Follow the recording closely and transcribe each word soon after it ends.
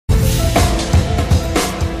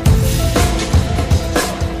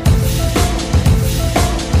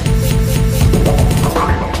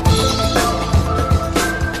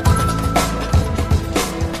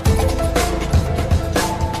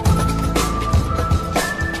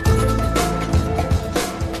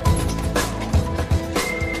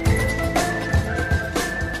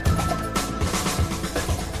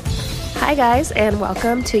Hi guys, and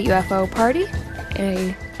welcome to UFO Party,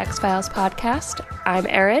 a X-Files podcast. I'm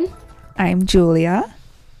Erin. I'm Julia.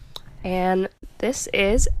 And this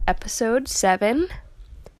is episode 7,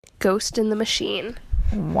 Ghost in the Machine.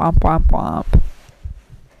 Womp womp womp.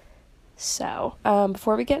 So,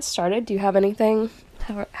 before we get started, do you have anything?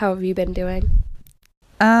 How have you been doing?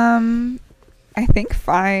 I think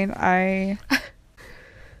fine.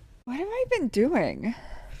 What have I been doing?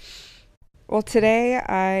 Well, today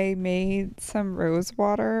I made some rose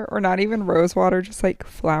water, or not even rose water, just like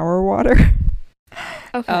flower water.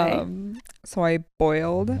 Okay. So I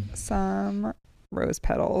boiled some rose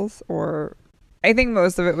petals, or I think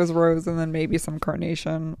most of it was rose and then maybe some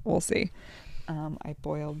carnation. We'll see. I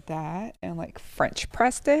boiled that and like French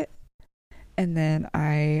pressed it. And then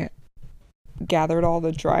I gathered all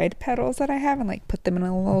the dried petals that I have and like put them in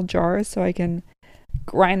a little jar so I can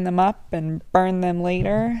grind them up and burn them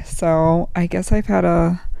later. So I guess I've had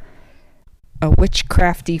a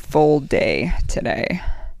witchcrafty full day today,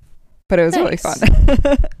 but it was really fun.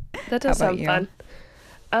 That does sound fun.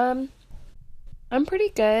 I'm pretty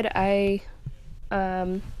good. I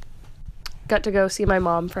got to go see my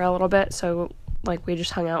mom for a little bit, so like we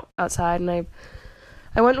just hung out outside, and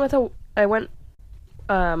I went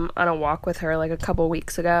on a walk with her like a couple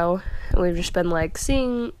weeks ago, and we've just been like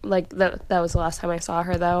seeing, like that was the last time I saw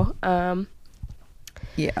her though.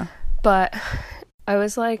 Yeah, but I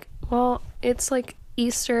was like, well, it's like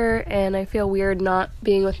Easter and I feel weird not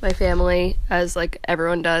being with my family as like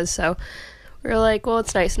everyone does, so we were like, well,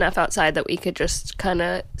 it's nice enough outside that we could just kind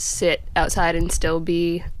of sit outside and still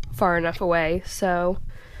be far enough away. So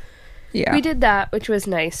yeah, we did that, which was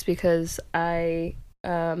nice because I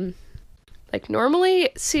like normally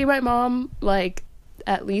see my mom like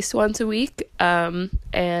at least once a week,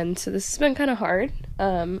 and so this has been kind of hard.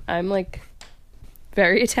 I'm like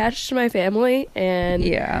very attached to my family,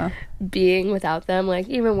 and being without them, like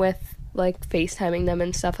even with like FaceTiming them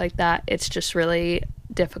and stuff like that, it's just really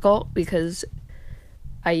difficult because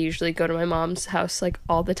I usually go to my mom's house like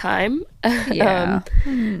all the time.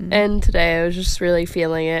 And today I was just really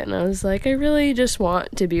feeling it, and I was like, I really just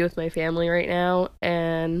want to be with my family right now.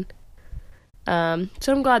 And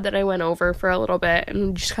so I'm glad that I went over for a little bit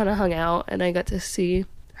and just kind of hung out, and I got to see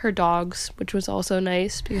her dogs, which was also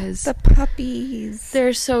nice because the puppies,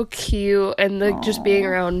 they're so cute, and like just being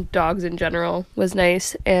around dogs in general was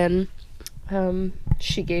nice. And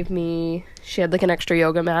she had like an extra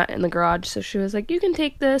yoga mat in the garage, so she was like, you can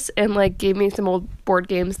take this, and like gave me some old board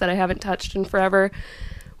games that I haven't touched in forever,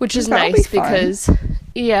 which is nice because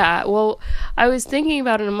well, I was thinking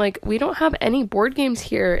about it, and I'm like, we don't have any board games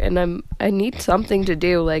here, and I need something to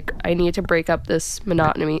do. Like, I need to break up this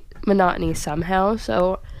monotony somehow.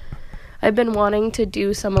 So I've been wanting to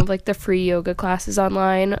do some of like the free yoga classes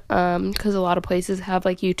online, because a lot of places have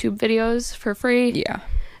like YouTube videos for free.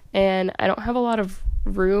 And I don't have a lot of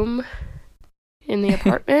room in the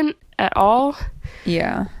apartment at all.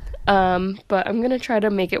 But I'm gonna try to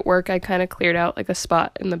make it work. I kind of cleared out like a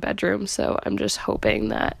spot in the bedroom, so I'm just hoping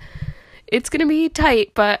that it's gonna be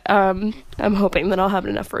tight, but I'm hoping that I'll have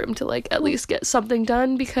enough room to like at least get something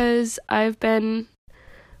done, because I've been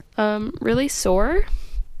really sore.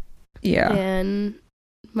 And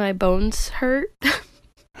my bones hurt.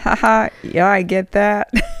 Haha, yeah, I get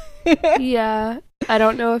that. I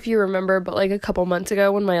don't know if you remember, but like a couple months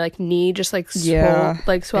ago when my like knee just like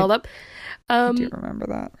swelled up. I do remember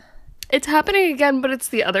that. It's happening again, but it's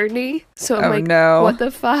the other knee. So I'm like, no. What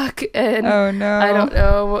the fuck? And I don't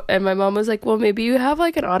know. And my mom was like, well, maybe you have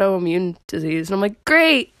like an autoimmune disease. And I'm like,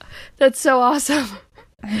 great. That's so awesome.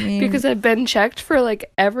 I mean, because I've been checked for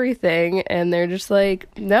like everything, and they're just like,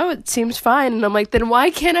 no, it seems fine. And I'm like, then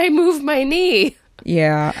why can't I move my knee?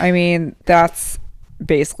 Yeah, I mean, that's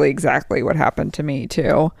basically exactly what happened to me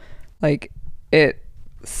too. Like, it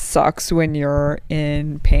sucks when you're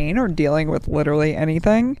in pain or dealing with literally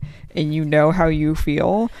anything, and you know how you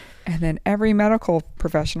feel, and then every medical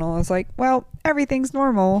professional is like, well, everything's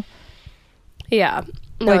normal. No,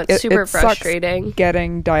 like, it's super frustrating sucks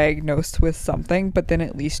getting diagnosed with something, but then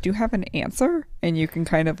at least you have an answer and you can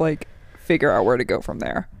kind of like figure out where to go from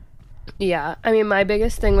there. I mean, my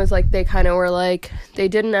biggest thing was like, they kind of were like, they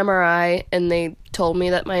did an MRI and they told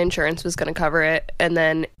me that my insurance was going to cover it, and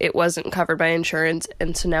then it wasn't covered by insurance,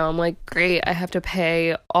 and so now I'm like, great, I have to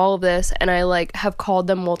pay all of this, and I like have called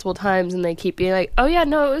them multiple times, and they keep being like, oh yeah,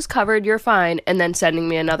 no, it was covered, you're fine, and then sending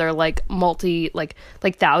me another like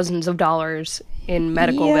like thousands of dollars in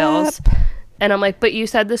medical bills. And I'm like, but you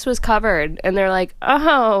said this was covered. And they're like,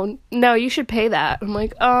 oh, no, you should pay that. I'm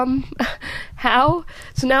like, how?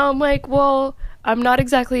 So now I'm like, well, I'm not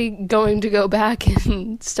exactly going to go back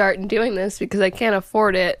and start doing this because I can't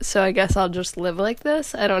afford it. So I guess I'll just live like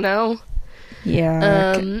this. I don't know.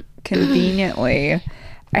 Yeah, conveniently.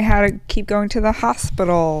 I had to keep going to the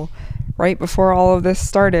hospital right before all of this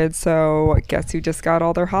started. So guess who just got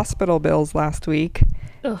all their hospital bills last week?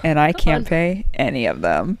 Ugh, and I can't God. pay any of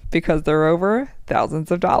them because they're over thousands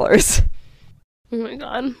of dollars. Oh my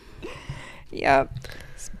God. Yep.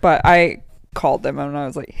 But I called them and I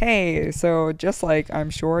was like, hey, so just like I'm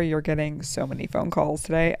sure you're getting so many phone calls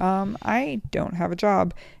today, I don't have a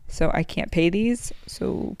job, so I can't pay these,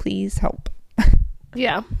 so please help.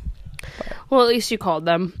 Yeah. Well, at least you called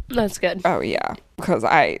them. That's good. Oh yeah, because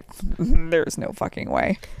there's no fucking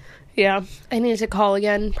way. Yeah. I need to call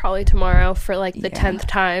again probably tomorrow for like the Yeah. 10th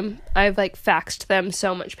time. I've like faxed them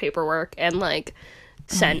so much paperwork and like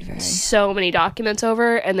sent so many documents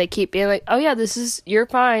over, and they keep being like, oh yeah, you're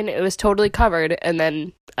fine, it was totally covered, and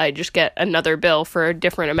then I just get another bill for a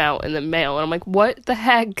different amount in the mail, and I'm like, what the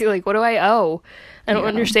heck, like, what do I owe? I don't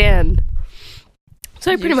understand.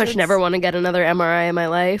 So I pretty much never want to get another MRI in my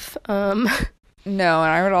life. No,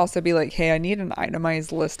 and I would also be like, hey, I need an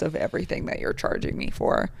itemized list of everything that you're charging me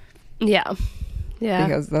for. Yeah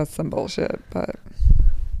Because that's some bullshit, but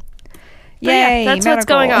yeah, that's medical. what's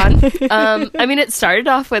going on. I mean, it started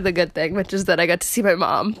off with a good thing, which is that I got to see my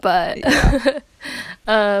mom, but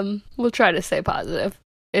we'll try to stay positive.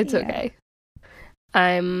 It's okay.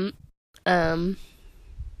 I'm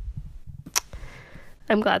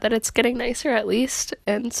glad that it's getting nicer at least,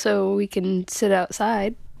 and so we can sit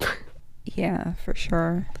outside. Yeah, for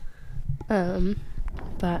sure. But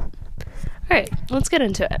all right, let's get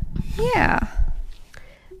into it. Yeah.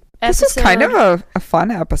 This is kind of a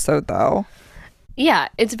fun episode, though. Yeah,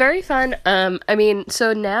 it's very fun. I mean,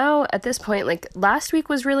 so now at this point, like last week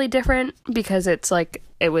was really different because it's like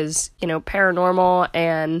it was, paranormal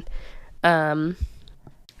and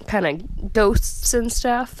kind of ghosts and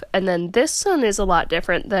stuff. And then this one is a lot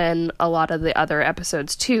different than a lot of the other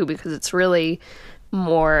episodes too, because it's really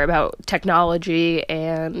more about technology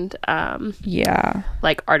and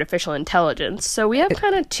like artificial intelligence. So we have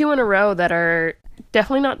kind of two in a row that are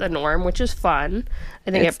definitely not the norm, which is fun.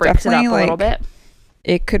 I think it breaks it up a little bit.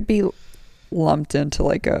 It could be lumped into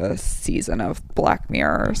like a season of Black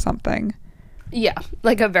Mirror or something. Yeah,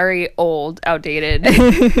 like a very old,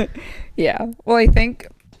 outdated. Yeah. Well, I think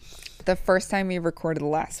the first time we recorded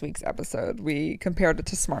last week's episode, we compared it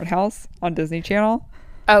to Smart House on Disney Channel.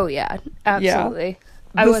 Oh yeah, absolutely.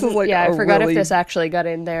 Yeah. I forgot if this actually got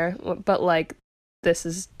in there, but like this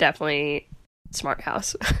is definitely Smart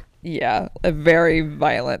House. Yeah, a very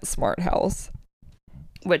violent Smart House.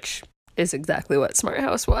 Which is exactly what Smart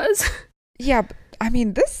House was. Yeah, but, I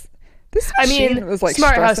mean this machine was like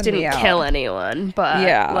Smart House stressing me didn't out. kill anyone, but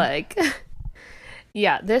like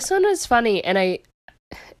yeah, this one is funny, and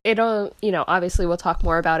it'll, obviously we'll talk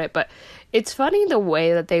more about it, but it's funny the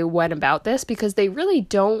way that they went about this, because they really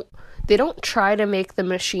don't try to make the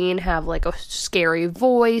machine have like a scary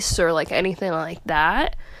voice or like anything like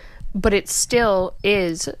that, but it still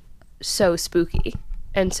is so spooky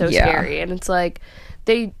and so scary, and it's like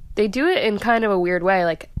they do it in kind of a weird way,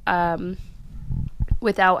 like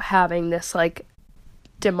without having this like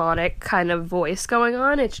demonic kind of voice going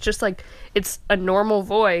on. It's just like it's a normal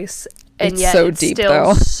voice, and yet so it's deep, still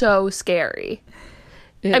though. So scary.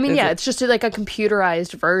 It's just like a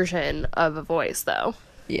computerized version of a voice, though.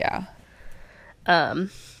 Yeah.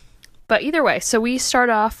 But either way, so we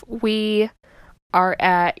start off, we are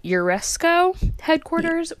at Uresco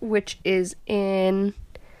headquarters, which is in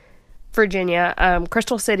Virginia,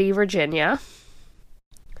 Crystal City, Virginia.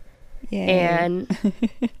 Yay. And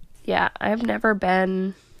yeah, I've never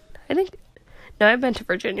been, I've been to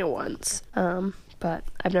Virginia once, but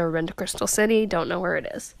I've never been to Crystal City, don't know where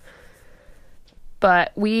it is.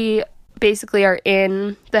 But we basically are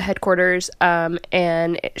in the headquarters,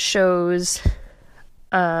 and it shows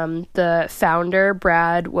the founder,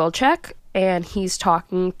 Brad Wilczek, and he's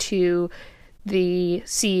talking to the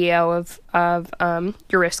CEO of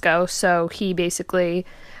Uresco. So he basically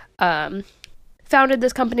founded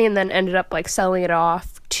this company and then ended up like selling it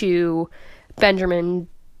off to Ben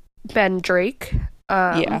Drake,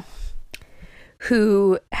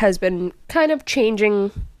 who has been kind of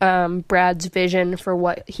changing Brad's vision for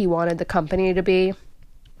what he wanted the company to be.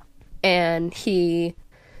 And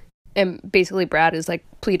basically Brad is like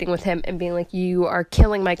pleading with him and being like, you are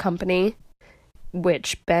killing my company,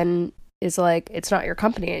 which Ben is like, it's not your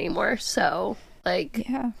company anymore, so like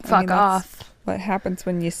fuck off. What happens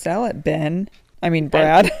when you sell it, Ben? I mean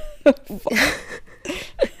Brad.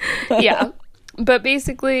 Yeah, but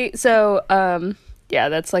basically, so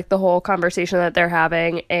that's like the whole conversation that they're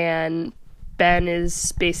having, and Ben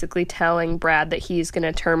is basically telling Brad that he's going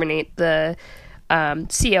to terminate the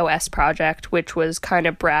COS project, which was kind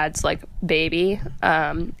of Brad's like baby.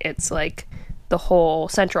 It's like the whole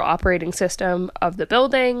central operating system of the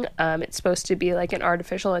building. It's supposed to be like an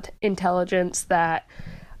artificial intelligence that,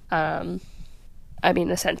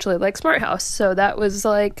 essentially like Smart House. So that was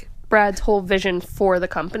like Brad's whole vision for the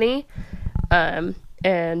company.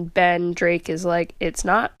 And Ben Drake is like, it's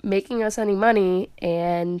not making us any money,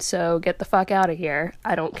 and so get the fuck out of here.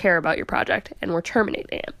 I don't care about your project, and we're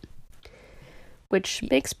terminating it. Which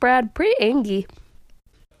makes Brad pretty angry.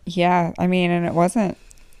 Yeah, I mean, and it wasn't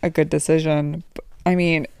a good decision. I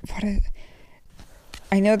mean,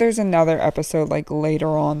 I know there's another episode like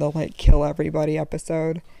later on, the like kill everybody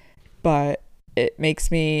episode, but it makes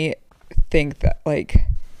me think that like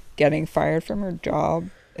getting fired from her job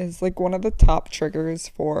is like one of the top triggers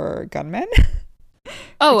for gunmen.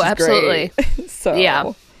 Oh, absolutely. So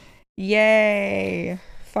yeah, yay,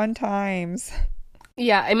 fun times.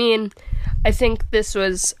 Yeah, I mean, I think this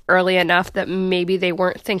was early enough that maybe they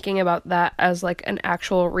weren't thinking about that as like an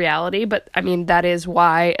actual reality, but I mean, that is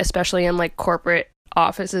why, especially in like corporate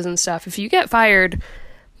offices and stuff, if you get fired,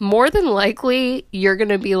 more than likely you're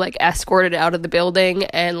gonna be like escorted out of the building,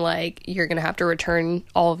 and like you're gonna have to return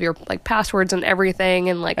all of your like passwords and everything,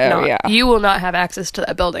 and like you will not have access to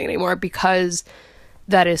that building anymore, because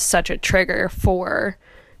that is such a trigger for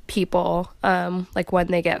people, like when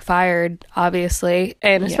they get fired, obviously.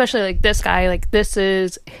 And especially like this guy, like this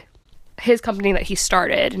is his company that he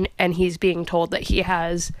started, and he's being told that he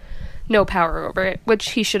has no power over it,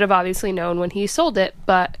 which he should have obviously known when he sold it,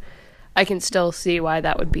 but I can still see why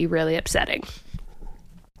that would be really upsetting.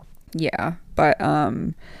 Yeah, but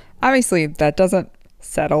obviously that doesn't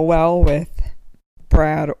settle well with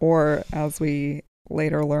Brad, or as we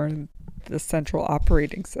later learn, the central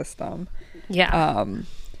operating system. Yeah.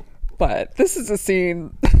 But this is a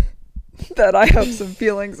scene that I have some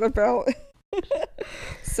feelings about.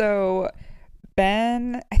 So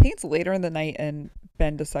Ben, I think it's later in the night, and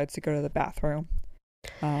Ben decides to go to the bathroom.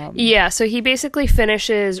 Yeah, so he basically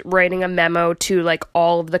finishes writing a memo to like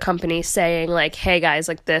all of the companies saying like, hey guys,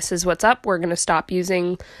 like this is what's up. We're going to stop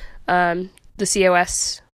using the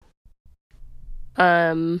COS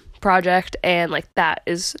project, and like that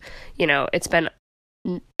is, you know, it's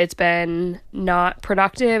been not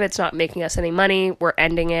productive. It's not making us any money. We're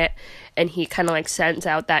ending it. And he kind of like sends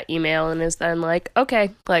out that email and is then like, okay,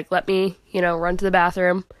 like let me, you know, run to the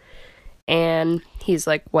bathroom. And he's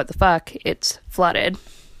like, what the fuck? It's flooded.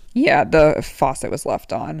 Yeah, the faucet was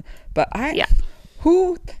left on. But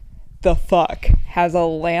who the fuck has a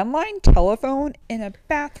landline telephone in a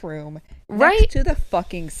bathroom next to the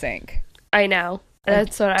fucking sink? I know.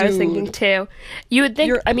 That's what I was thinking too. You would think,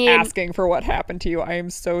 you're asking for what happened to you. I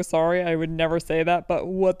am so sorry. I would never say that, but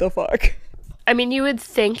what the fuck? I mean, you would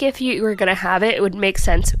think if you were going to have it, it would make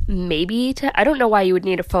sense maybe to... I don't know why you would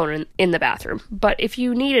need a phone in the bathroom, but if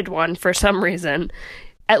you needed one for some reason,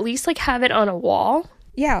 at least, like, have it on a wall.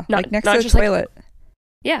 Yeah, like next to the toilet. Like,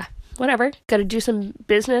 yeah, whatever. Got to do some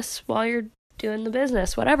business while you're doing the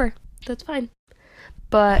business. Whatever. That's fine.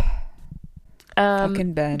 But,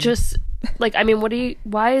 fucking Ben. Just, like, I mean,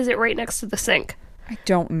 why is it right next to the sink? I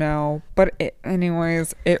don't know. But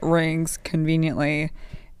anyways, it rings conveniently,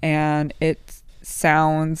 and it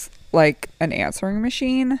sounds like an answering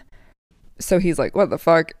machine. So he's like, what the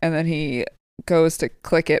fuck? And then he goes to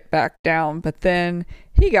click it back down, but then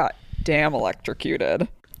he got damn electrocuted.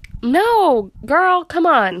 No, girl, come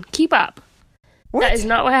on, keep up. What? That is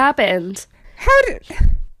not what happened. What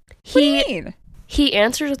do you mean? He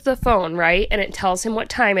answers the phone, right? And it tells him what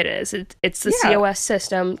time it is. It's the COS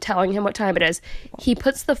system telling him what time it is. He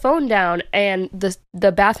puts the phone down, and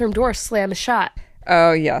the bathroom door slams shut.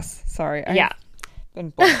 Oh, yes. Sorry. I've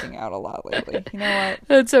been blanking out a lot lately. You know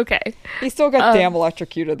what? It's okay. He still got damn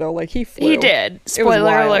electrocuted, though. Like, he flew. He did.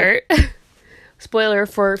 Spoiler alert. Spoiler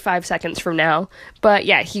for 5 seconds from now. But,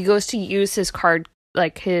 yeah, he goes to use his card,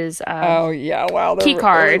 like his wow. Key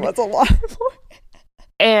card. That's a lot.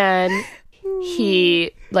 And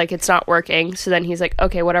he, like, it's not working. So then he's like,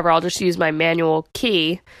 okay, whatever. I'll just use my manual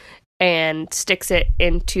key. And sticks it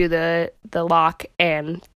into the lock,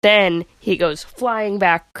 and then he goes flying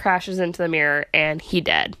back, crashes into the mirror, and he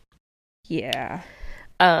dead. Yeah.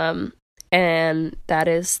 And that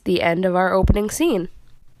is the end of our opening scene.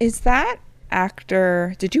 Is that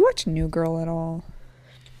actor... Did you watch New Girl at all?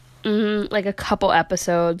 Like a couple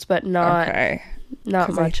episodes, but not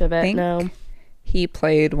much of it, no. He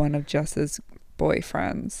played one of Jess's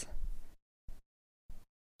boyfriends.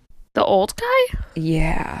 The old guy?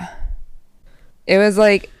 Yeah. It was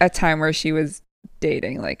like a time where she was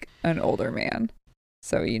dating like an older man.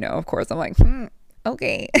 So, you know, of course, I'm like,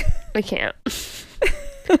 okay. I can't.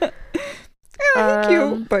 Yeah, he's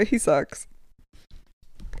cute, but he sucks.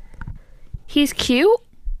 He's cute?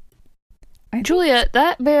 Julia,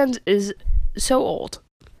 that man is so old.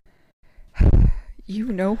 You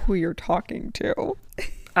know who you're talking to.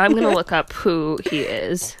 I'm going to look up who he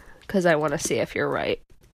is because I want to see if you're right.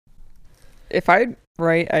 If I'm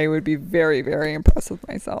right, I would be very, very impressed with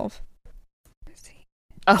myself. Let's see.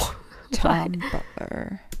 Oh, Tom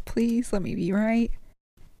Butler. Please let me be right.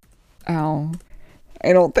 Oh,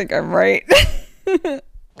 I don't think I'm right. God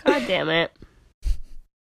damn it.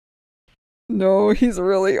 No, he's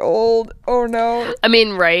really old. Oh no. I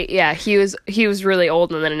mean, right, yeah, he was really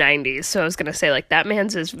old in the 90s, so I was gonna say, like, that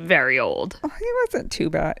man's is very old. Oh, he wasn't too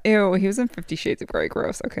bad. Ew, he was in 50 Shades of Grey.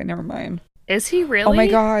 Gross. Okay, never mind. Is he really? Oh my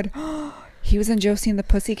god. He was in Josie and the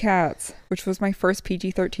Pussycats, which was my first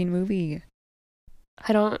PG-13 movie.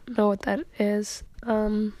 I don't know what that is.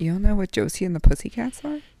 You don't know what Josie and the Pussycats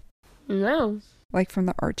are? No. Like from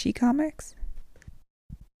the Archie comics?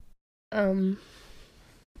 No.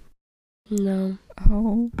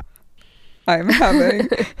 Oh. I'm having...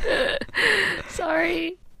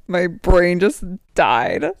 Sorry. My brain just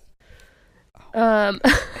died.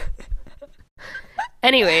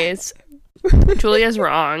 Anyways, Julia's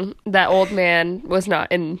wrong. That old man was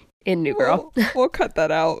not in New Girl. We'll cut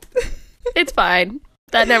that out. It's fine.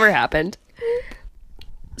 That never happened.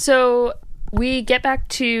 So we get back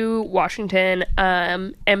to Washington,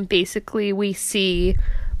 and basically we see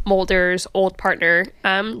Mulder's old partner,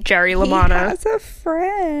 Jerry LaManna. He has a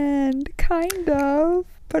friend, kind of,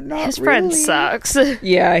 but not His really. friend sucks.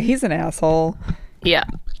 Yeah, he's an asshole. Yeah,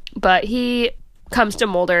 but he comes to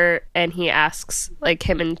Mulder and he asks, like,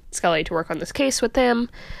 him and Scully to work on this case with him,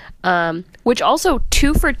 which also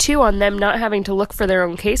 2 for 2 on them not having to look for their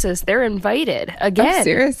own cases. They're invited again. Oh,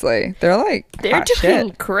 seriously, they're like they're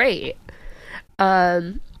doing great.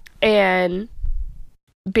 And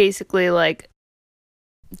basically, like,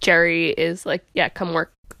 Jerry is like, yeah, come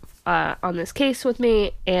work on this case with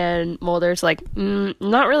me, and Mulder's like,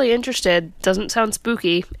 not really interested, doesn't sound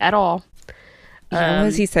spooky at all. What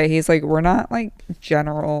does he say? He's like, we're not like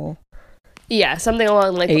general, yeah, something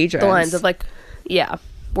along like agents. the lines of like, yeah,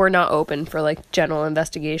 we're not open for like general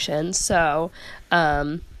investigations. So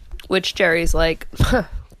which Jerry's like,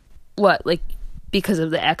 what, like, because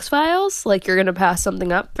of the X-Files, like, you're gonna pass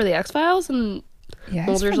something up for the X-Files? And yeah,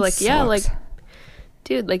 Mulder's like, sucks. Yeah, like,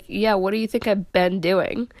 dude, like, yeah, what do you think I've been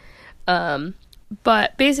doing?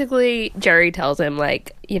 But basically, Jerry tells him,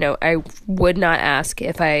 like, you know, I would not ask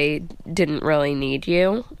if I didn't really need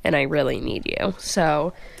you, and I really need you.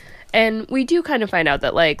 So, and we do kind of find out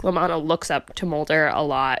that, like, LaManna looks up to Mulder a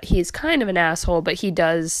lot. He's kind of an asshole, but he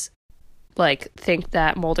does, like, think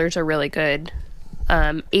that Mulder's a really good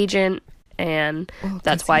agent, and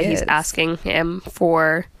that's why he's asking him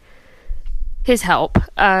for his help.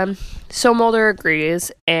 So Mulder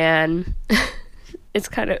agrees, and it's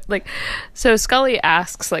kind of like, so Scully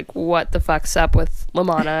asks, like, what the fuck's up with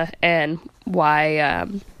LaManna and why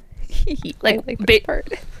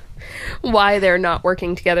why they're not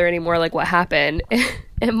working together anymore, like, what happened.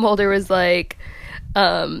 And Mulder was like,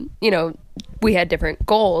 you know, we had different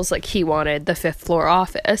goals, like, he wanted the 5th floor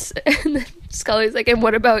office. And then Scully's like, and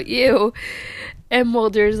what about you? And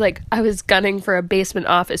Mulder's like, I was gunning for a basement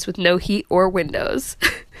office with no heat or windows.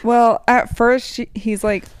 Well, at first he's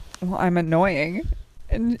like, well, I'm annoying.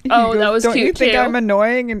 And he goes, that was don't cute, you think too. I'm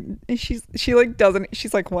annoying? And she like doesn't.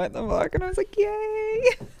 She's like, what the fuck? And I was like, yay.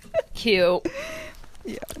 Cute.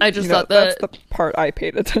 Yeah, I just thought that's the part I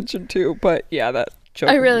paid attention to. But yeah, that joke.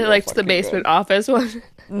 I really liked the basement office one.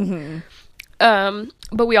 Mm-hmm.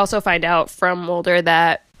 But we also find out from Mulder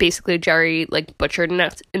that basically Jerry, like, butchered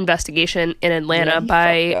an investigation in Atlanta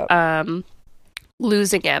by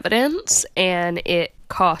losing evidence, and it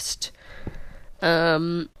cost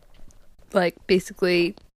like,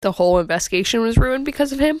 basically the whole investigation was ruined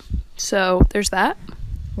because of him. So there's that.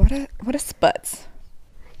 What a sputz.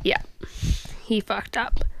 Yeah, he fucked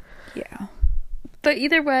up. Yeah, but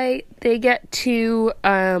either way, they get to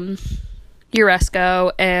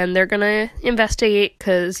Uresco, and they're gonna investigate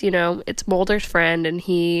because, you know, it's Mulder's friend and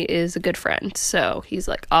he is a good friend, so he's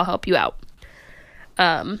like, I'll help you out.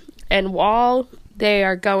 And while they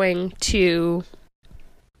are going to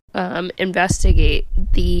investigate,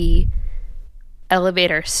 the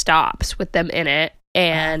elevator stops with them in it,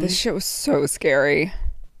 and this shit was so scary.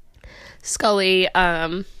 Scully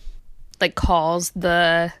like calls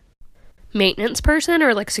the maintenance person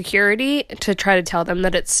or like security to try to tell them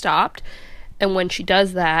that it's stopped. And when she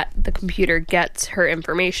does that, the computer gets her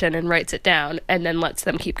information and writes it down and then lets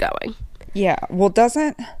them keep going. Yeah. Well,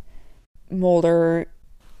 doesn't Mulder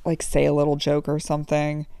like say a little joke or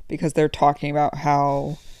something because they're talking about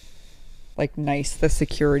how like nice the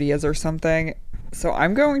security is or something. So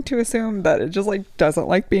I'm going to assume that it just like doesn't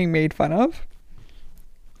like being made fun of.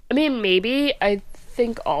 I mean, maybe. I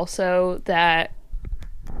think also that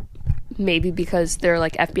maybe because they're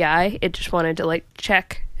like FBI, it just wanted to like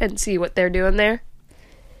check and see what they're doing there.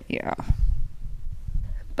 Yeah.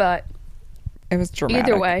 But it was dramatic.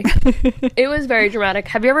 Either way, it was very dramatic.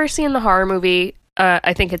 Have you ever seen the horror movie?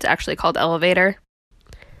 I think it's actually called Elevator.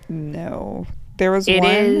 No. There was it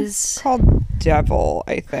one is called Devil,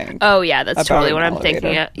 I think. Oh, yeah, that's totally what I'm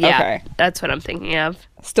thinking of. Yeah, okay. That's what I'm thinking of.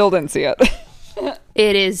 Still didn't see it.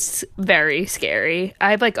 It is very scary.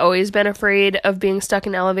 I've like always been afraid of being stuck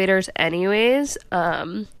in elevators anyways.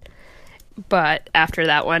 But after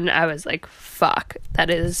that one, I was like, fuck, that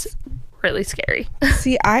is really scary.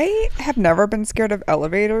 See, I have never been scared of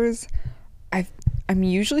elevators. I'm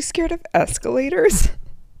usually scared of escalators.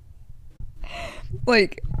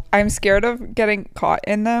 Like, I'm scared of getting caught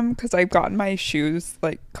in them because I've gotten my shoes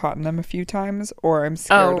like caught in them a few times, or I'm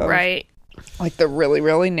scared of right. Like the really,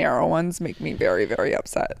 really narrow ones make me very, very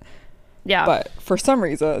upset. Yeah. But for some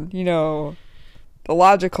reason, you know, the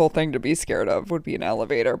logical thing to be scared of would be an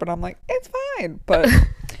elevator, but I'm like, it's fine. But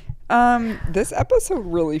this episode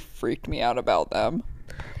really freaked me out about them.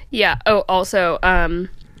 Yeah. Oh, also,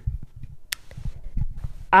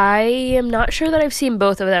 I am not sure that I've seen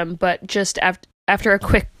both of them, but just after a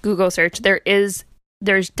quick Google search, there's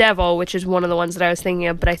Devil, which is one of the ones that I was thinking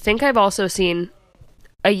of, but I think I've also seen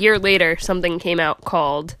a year later something came out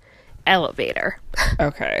called Elevator.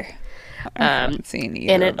 Okay. I haven't seen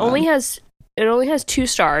either. And it only has 2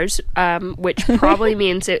 stars, which probably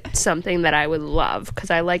means it's something that I would love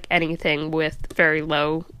because I like anything with very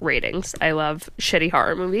low ratings. I love shitty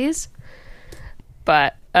horror movies.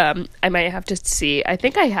 But I might have to see. I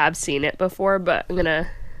think I have seen it before, but I'm gonna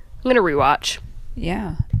rewatch.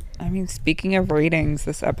 Yeah. I mean, speaking of ratings,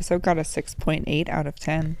 this episode got a 6.8 out of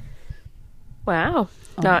 10. Wow.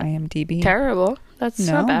 On Not IMDb. Terrible. That's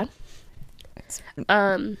not bad.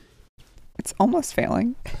 It's almost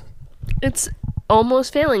failing. It's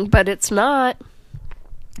almost failing, but it's not.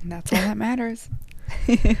 And that's all that matters.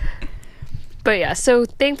 But yeah, so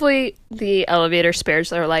thankfully the elevator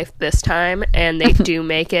spares their life this time, and they do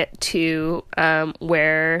make it to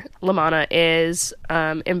where Lamanna is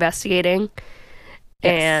investigating. Yes.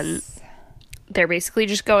 And they're basically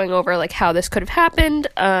just going over like how this could have happened,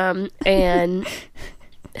 and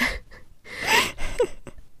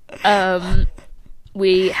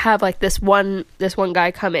we have like this one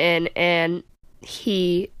guy come in, and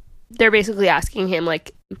they're basically asking him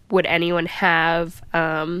like, would anyone have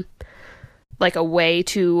like a way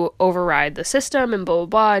to override the system and blah blah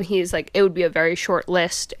blah, and he's like, it would be a very short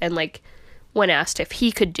list. And like when asked if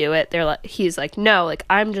he could do it, he's like, no, like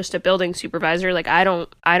I'm just a building supervisor, like I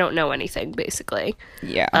don't know anything, basically.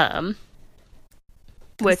 Yeah.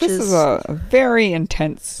 Which this is a very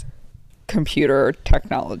intense computer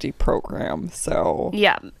technology program, so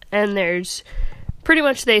yeah. And there's pretty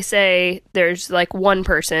much, they say there's like one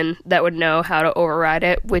person that would know how to override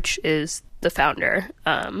it, which is the founder,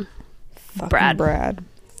 Brad.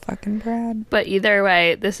 Fucking Brad. But either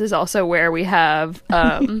way, this is also where we have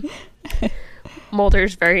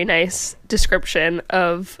Mulder's very nice description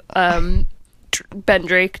of Ben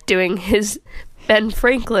Drake doing his Ben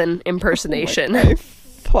Franklin impersonation. I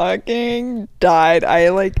fucking died. I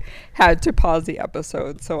like had to pause the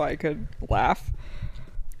episode so I could laugh.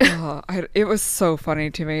 It was so funny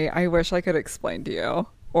to me. I wish I could explain to you,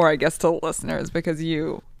 or I guess to listeners, because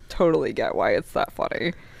you totally get why it's that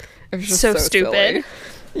funny. It was just so stupid. Silly.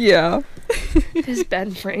 Yeah. His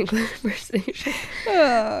Ben Franklin impersonation.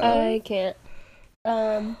 I can't.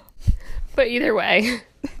 But either way,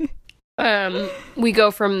 we go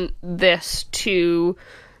from this to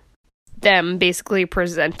them basically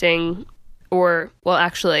presenting,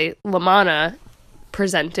 actually Lamanna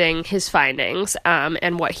presenting his findings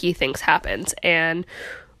and what he thinks happens, and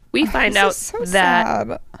we find out that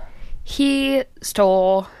sad. He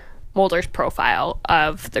stole Mulder's profile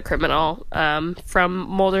of the criminal from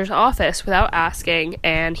Mulder's office without asking,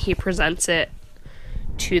 and he presents it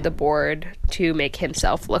to the board to make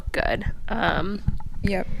himself look good.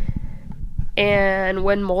 Yep. And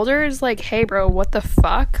when Mulder's like, hey bro, what the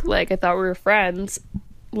fuck? Like, I thought we were friends.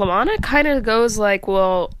 Lamanna kind of goes like,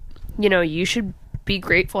 well, you know, you should be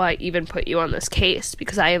grateful I even put you on this case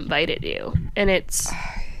because I invited you. And it's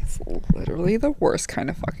literally the worst kind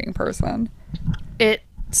of fucking person. It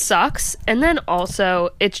sucks. And then also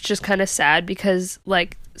it's just kind of sad because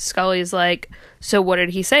like Scully's like, so what did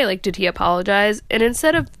he say? Like, did he apologize? And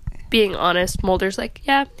instead of being honest, Mulder's like,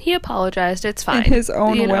 yeah, he apologized. It's fine. In his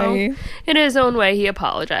own way. In his own way, he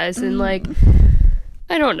apologized. And, like,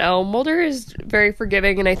 I don't know. Mulder is very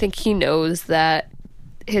forgiving, and I think he knows that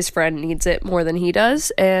his friend needs it more than he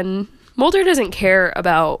does. And Mulder doesn't care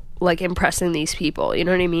about, like, impressing these people. You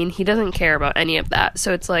know what I mean? He doesn't care about any of that.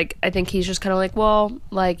 So it's like, I think he's just kind of like, well,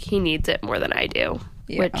 like, he needs it more than I do.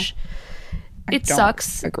 Yeah. Which, it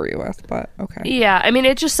sucks. Agree with, but okay. Yeah, I mean,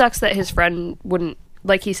 it just sucks that his friend wouldn't,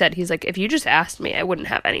 like he said, he's like, if you just asked me, I wouldn't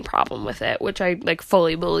have any problem with it, which I, like,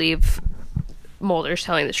 fully believe Mulder's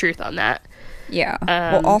telling the truth on that. Yeah.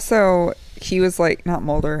 Well, also, he was like, not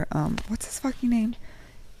Mulder, what's his fucking name?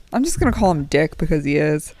 I'm just gonna call him Dick because he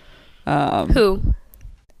is. Who?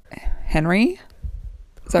 Henry?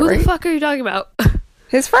 Is that Who right? the fuck are you talking about?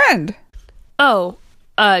 His friend. Oh,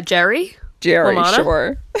 Jerry? Jerry, Lamana?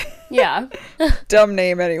 Sure. Yeah. Dumb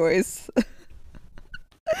name anyways.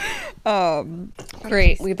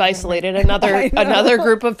 Great. We've isolated another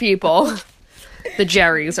group of people. The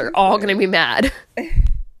Jerrys are all going to be mad.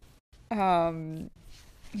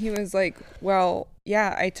 He was like, well,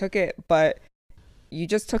 yeah, I took it, but you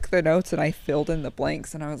just took the notes and I filled in the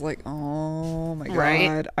blanks, and I was like, oh my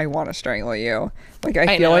God, I want to strangle you. Like,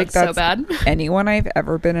 I feel know, like that's so bad. Anyone I've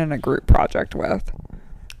ever been in a group project with.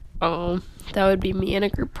 Oh, that would be me in a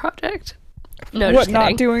group project. No, what, just kidding.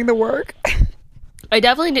 Not doing the work?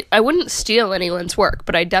 I wouldn't steal anyone's work,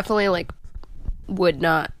 but I definitely, like, would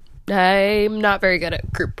not. I'm not very good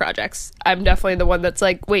at group projects. I'm definitely the one that's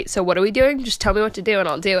like, wait, so what are we doing? Just tell me what to do and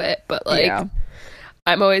I'll do it. But, like, yeah.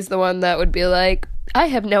 I'm always the one that would be like, I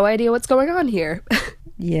have no idea what's going on here.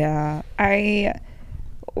 Yeah. I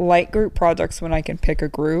like group projects when I can pick a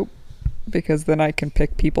group, because then I can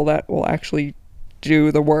pick people that will actually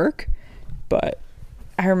do the work. But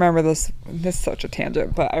I remember this is such a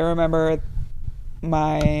tangent, but I remember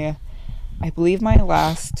I believe my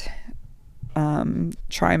last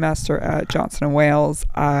trimester at Johnson & Wales,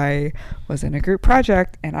 I was in a group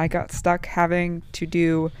project and I got stuck having to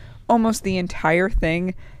do almost the entire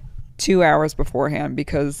thing 2 hours beforehand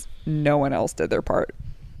because no one else did their part.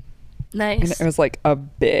 Nice. And it was like a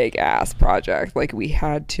big ass project. Like, we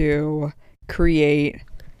had to create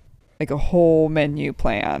like a whole menu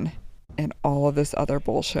plan and all of this other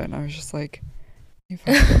bullshit, and I was just like, I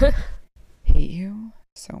fucking hate you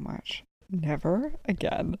so much. Never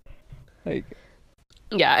again. Like,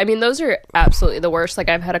 yeah, I mean, those are absolutely the worst. Like,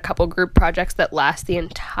 I've had a couple group projects that last the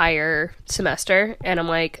entire semester, and I'm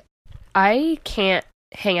like, I can't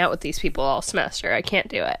hang out with these people all semester. I can't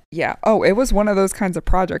do it. Yeah. Oh, it was one of those kinds of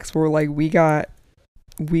projects where, like, we got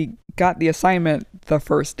the assignment the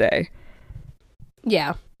first day.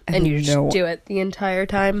 Yeah. And you just do it the entire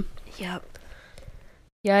time. Yep.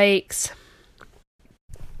 Yikes.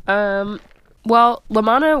 Well,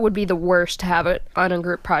 Lamana would be the worst to have it on a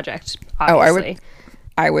group project, obviously. Oh,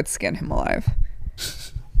 I would skin him alive.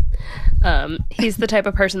 He's the type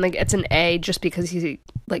of person that gets an A just because he,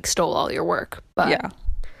 like, stole all your work. But yeah,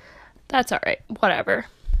 that's all right. Whatever.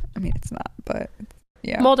 I mean, it's not, but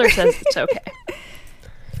yeah. Mulder says it's okay.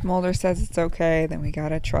 If Mulder says it's okay, then we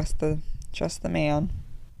gotta trust the man.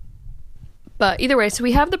 But either way, so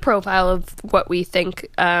we have the profile of what we think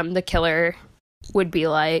the killer would be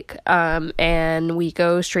like, and we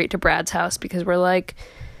go straight to Brad's house because we're like,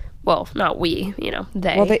 well, not we,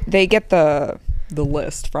 they. Well, they get the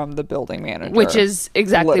list from the building manager, which is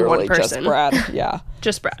exactly literally one person. Just Brad, yeah,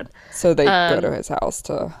 just Brad. So they go to his house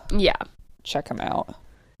to check him out,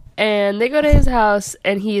 and they go to his house,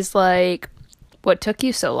 and he's like, "What took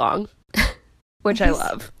you so long?" Which I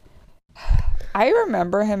love. I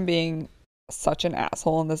remember him being such an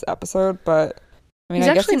asshole in this episode, but I mean,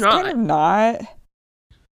 I guess he's kind of not.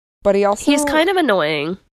 But he's kind of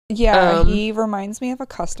annoying. Yeah, he reminds me of a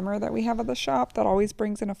customer that we have at the shop that always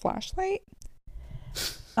brings in a flashlight.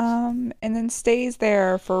 And then stays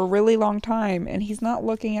there for a really long time, and he's not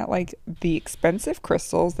looking at, like, the expensive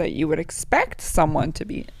crystals that you would expect someone to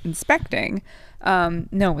be inspecting.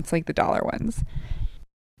 No, it's like the dollar ones.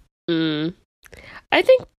 I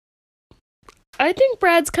think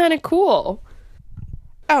Brad's kind of cool.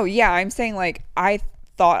 Oh, yeah, I'm saying, like, I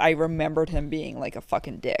thought I remembered him being, like, a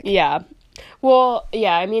fucking dick. Yeah. Well,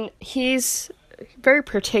 yeah, I mean, he's very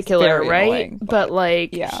particular, very right? Annoying, but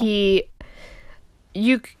like, yeah.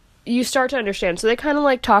 You start to understand. So they kind of,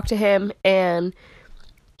 like, talk to him, and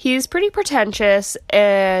he's pretty pretentious,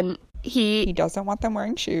 and he doesn't want them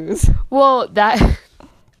wearing shoes. Well, that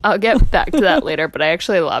I'll get back to that later, but I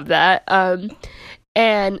actually love that.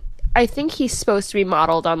 And I think he's supposed to be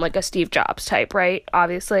modeled on, like, a Steve Jobs type, right?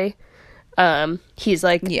 Obviously. He's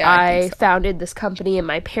like, Yeah, I think I so. founded this company in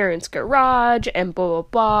my parents' garage and blah, blah,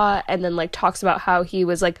 blah. And then, like, talks about how he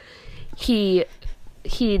was, like, he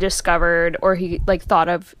discovered, or he, like, thought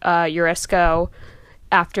of Eurisco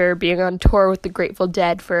after being on tour with the Grateful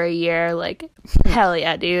Dead for a year. Like, hell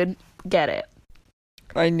yeah, dude. Get it.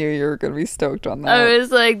 I knew you were gonna be stoked on that. I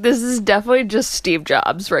was like, this is definitely just Steve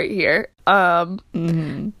Jobs right here.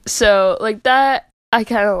 So, like, that, I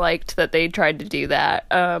kind of liked that they tried to do that.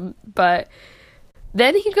 But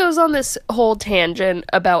then he goes on this whole tangent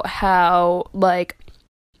about how, like,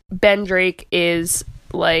 Ben Drake is,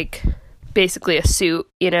 like, basically a suit,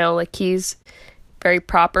 you know? Like, he's very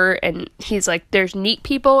proper, and he's like, there's neat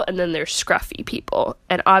people, and then there's scruffy people.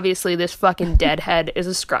 And obviously this fucking deadhead is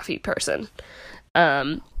a scruffy person.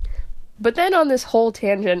 But then on this whole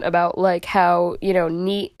tangent about, like, how, you know,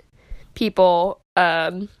 neat people,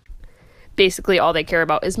 basically all they care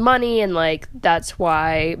about is money, and, like, that's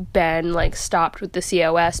why Ben, like, stopped with the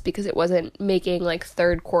COS because it wasn't making, like,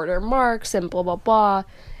 third quarter marks and blah, blah, blah,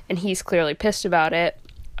 and he's clearly pissed about it,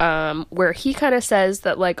 where he kind of says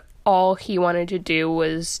that, like, all he wanted to do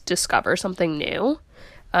was discover something new,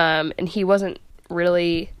 and he wasn't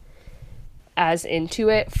really as into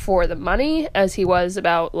it for the money as he was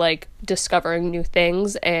about, like, discovering new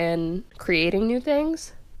things and creating new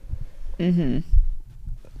things.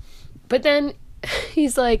 But then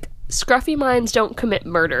he's like, scruffy minds don't commit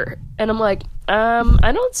murder, and I'm like,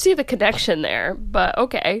 I don't see the connection there, but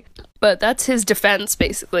okay. But that's his defense,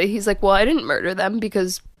 basically. He's like, well, I didn't murder them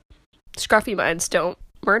because scruffy minds don't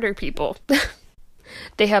murder people.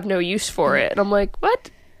 They have no use for it. And I'm like,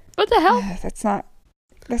 what the hell?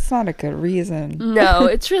 That's not a good reason. No,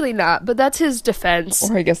 it's really not, but that's his defense.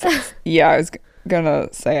 Or I guess I was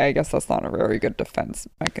gonna say, I guess that's not a very good defense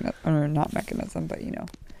mechanism, or not mechanism, but, you know.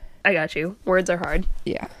 I got you. Words are hard.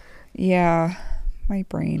 Yeah, my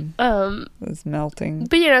brain was melting.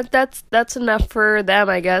 But, you know, that's enough for them,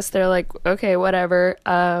 I guess. They're like, okay, whatever.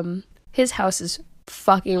 His house is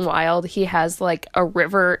fucking wild. He has, like, a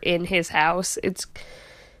river in his house. It's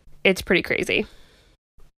pretty crazy.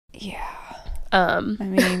 Yeah. I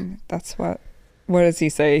mean, that's what does he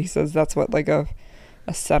say? He says that's what, like, a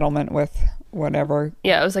settlement with whatever.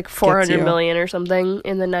 Yeah, it was like 400 million or something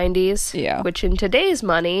in the 90s. Yeah. Which in today's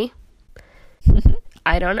money,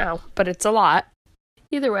 I don't know, but it's a lot.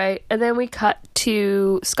 Either way. And then we cut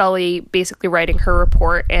to Scully basically writing her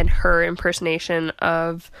report and her impersonation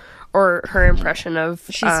of, or her impression of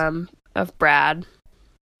Brad.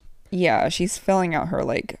 Yeah, she's filling out her,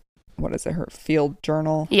 like, what is it, her field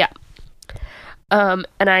journal? Yeah. And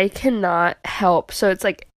I cannot help. So it's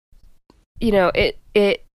like, you know,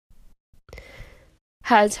 it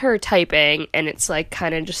has her typing, and it's like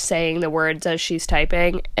kind of just saying the words as she's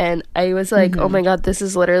typing. And I was like, oh my God, this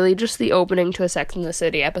is literally just the opening to a Sex and the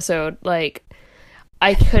City episode. Like,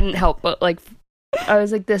 I couldn't help but, like, I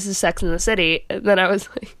was like, this is Sex and the City. And then I was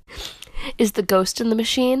like, is the ghost in the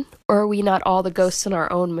machine, or are we not all the ghosts in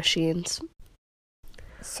our own machines?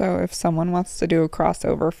 So if someone wants to do a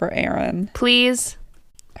crossover for Erin, please.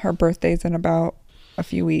 Her birthday's in about a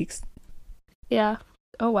few weeks. Yeah.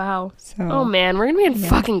 Oh, wow. So, oh, man. We're going to be in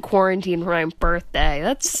fucking quarantine for my birthday.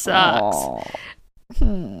 That sucks.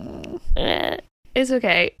 It's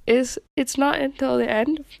okay. It's not until the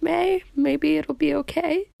end of May. Maybe it'll be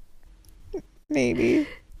okay. Maybe.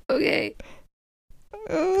 Okay.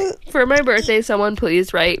 For my birthday, someone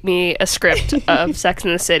please write me a script of Sex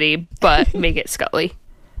and the City, but make it Scully.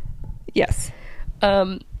 Yes.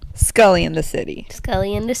 Scully in the City.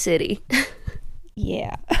 Scully in the City.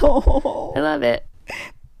 Yeah. I love it.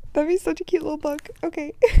 That'd be such a cute little book.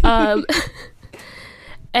 Okay. And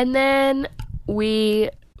then we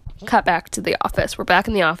cut back to the office. We're back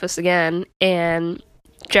in the office again, and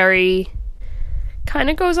Jerry kind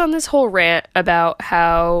of goes on this whole rant about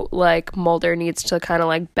how, like, Mulder needs to kind of,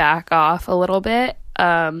 like, back off a little bit,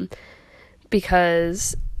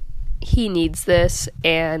 because he needs this,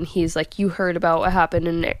 and he's like, you heard about what happened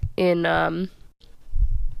in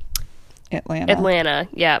Atlanta.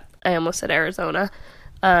 Yeah, I almost said Arizona.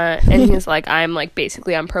 And he's like, I'm, like,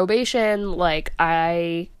 basically on probation, like,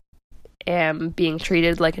 I am being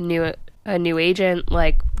treated like a new agent,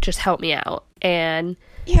 like, just help me out. And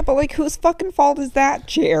yeah, but, like, whose fucking fault is that,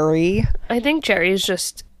 Jerry? I think Jerry's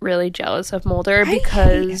just really jealous of Mulder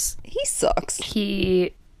because he sucks.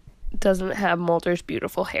 He doesn't have Mulder's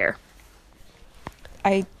beautiful hair.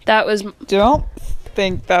 I don't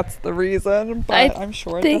think that's the reason, but I'm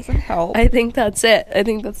sure it doesn't help. I think that's it. I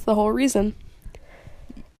think that's the whole reason.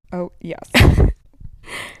 Oh, yes.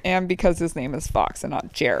 And because his name is Fox and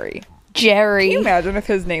not Jerry. Jerry. Can you imagine if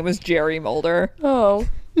his name was Jerry Mulder? Oh.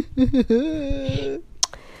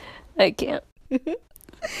 I can't.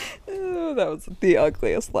 Oh, that was the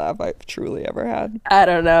ugliest laugh I've truly ever had. I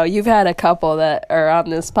don't know. You've had a couple that are on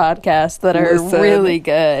this podcast that are really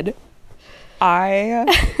good. I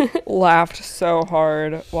laughed so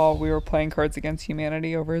hard while we were playing Cards Against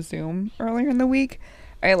Humanity over Zoom earlier in the week.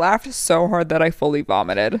 I laughed so hard that I fully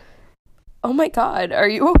vomited. Oh my God. Are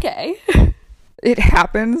you okay? It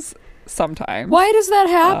happens sometimes. Why does that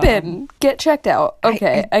happen? Get checked out.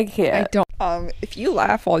 Okay, I can't. I don't. If you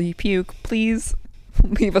laugh while you puke, please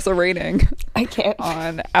leave us a rating. I can't.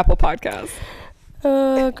 On Apple Podcasts.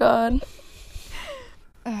 Oh God.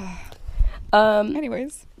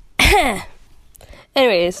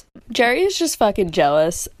 Anyways, Jerry is just fucking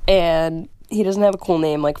jealous, and he doesn't have a cool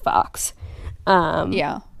name like Fox.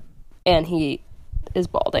 Yeah. And he is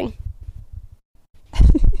balding.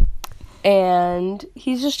 And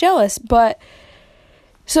he's just jealous. But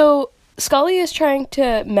so Scully is trying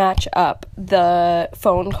to match up the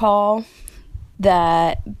phone call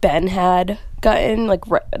that Ben had gotten, like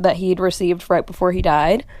that he'd received right before he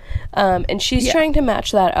died. And she's trying to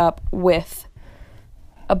match that up with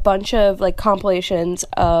a bunch of like compilations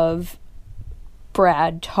of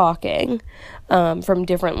Brad talking from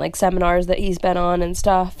different like seminars that he's been on and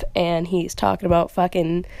stuff, and he's talking about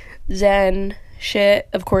fucking Zen shit.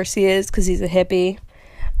 Of course he is, because he's a hippie.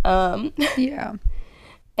 Yeah.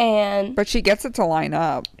 But she gets it to line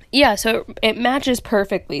up. Yeah, so it matches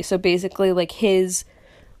perfectly. So basically like his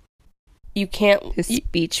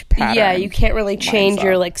speech pattern. Yeah, you can't really change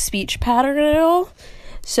your like speech pattern at all.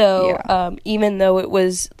 So even though it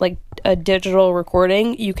was like a digital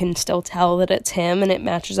recording, you can still tell that it's him, and it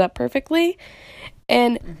matches up perfectly.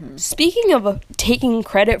 And speaking of taking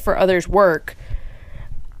credit for others' work,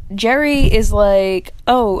 Jerry is like,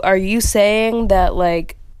 "Oh, are you saying that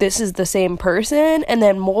like this is the same person?" And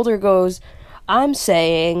then Mulder goes, "I'm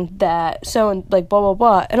saying that so and like blah blah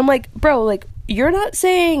blah." And I'm like, "Bro, like you're not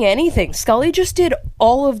saying anything. Scully just did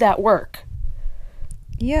all of that work."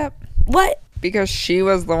 Yep. What? Because she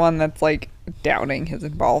was the one that's like doubting his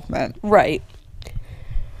involvement. Right.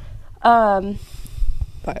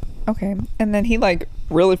 But okay. And then he like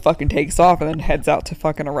really fucking takes off and then heads out to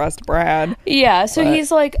fucking arrest Brad. Yeah, so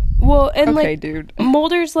he's like, well, and okay, like dude.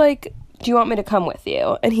 Mulder's like, "Do you want me to come with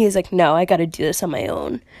you?" And he's like, "No, I got to do this on my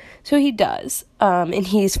own." So he does. And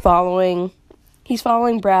he's following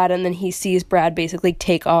Brad, and then he sees Brad basically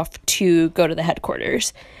take off to go to the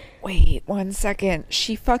headquarters. Wait 1 second.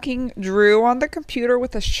 She fucking drew on the computer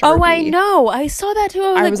with a Sharpie. Oh, I know. I saw that too.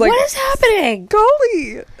 I was like, what is happening?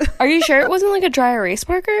 Golly. Are you sure it wasn't like a dry erase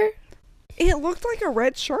marker? It looked like a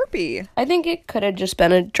red Sharpie. I think it could have just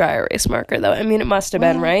been a dry erase marker, though. I mean, it must have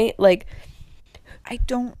been, right? Like, I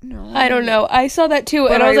don't know. I don't know. I saw that too,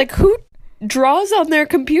 and I was like, who draws on their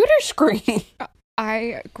computer screen?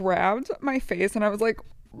 I grabbed my face and I was like,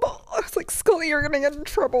 Scully, you're gonna get in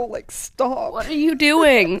trouble. Like, stop. What are you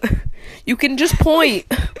doing? You can just point.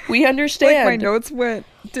 We understand. Like, my notes went,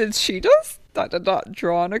 did she just ...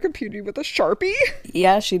 draw on a computer with a Sharpie?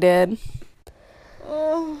 Yeah, she did.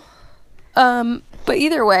 Oh. But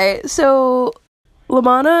either way, so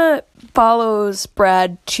LaManna follows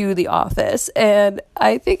Brad to the office, and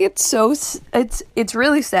I think it's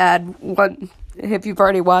really sad. If you've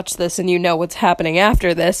already watched this and you know what's happening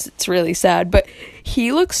after this, it's really sad. But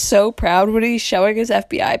he looks so proud when he's showing his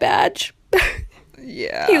FBI badge.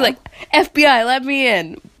 Yeah. He's like, "FBI, let me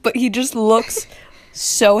in." But he just looks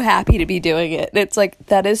so happy to be doing it. It's like,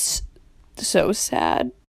 that is so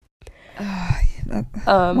sad.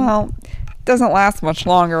 Well, it doesn't last much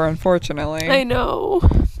longer, unfortunately. I know.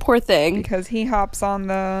 Poor thing. Because he hops on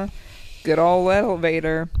the good old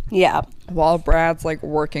elevator. Yeah. While Brad's like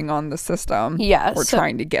working on the system. Yeah. Or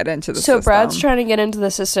trying to get into the system. So Brad's trying to get into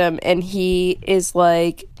the system, and he is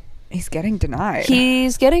like... He's getting denied.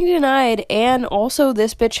 And also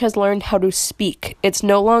this bitch has learned how to speak. It's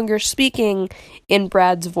no longer speaking in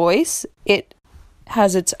Brad's voice. It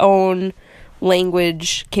has its own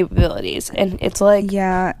language capabilities. And it's like...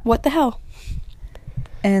 Yeah. What the hell?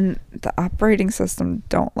 And the operating system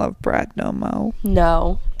don't love Brad no mo.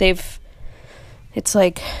 No. It's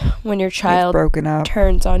like when your child broken up.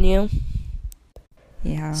 Turns on you.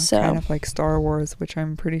 Yeah. So. Kind of like Star Wars, which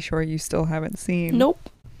I'm pretty sure you still haven't seen. Nope.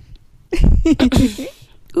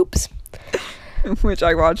 Oops. Which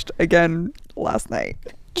I watched again last night.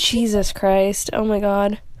 Jesus Christ. Oh my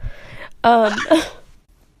God.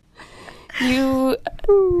 You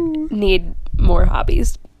need more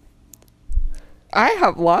hobbies. I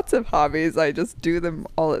have lots of hobbies. I just do them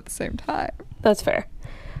all at the same time. That's fair.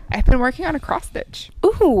 I've been working on a cross stitch.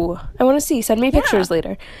 Ooh, I want to see. Send me pictures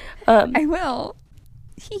later. I will.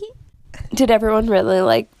 Did everyone really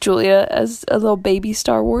like Julia as a little baby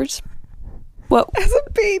Star Wars? What As a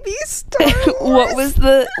baby Star Wars.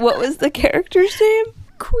 what was the character's name?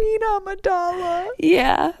 Queen Amidala.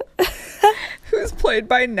 Yeah. Who's played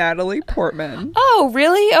by Natalie Portman. Oh,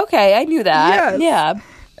 really? Okay, I knew that. Yes. Yeah.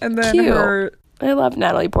 And then Cute. her I love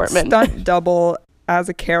Natalie Portman. stunt double as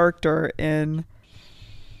a character in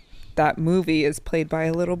that movie is played by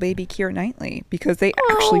a little baby Keira Knightley because they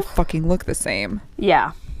actually fucking look the same.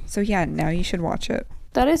 Yeah. So yeah, now you should watch it.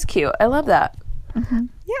 That is cute. I love that. Mm-hmm.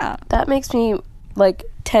 Yeah. That makes me like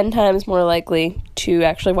 10 times more likely to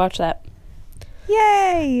actually watch that.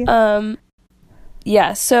 Yay.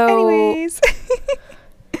 Yeah, so anyways.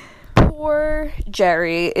 poor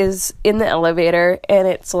Jerry is in the elevator and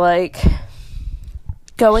it's like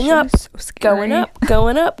going up, going up,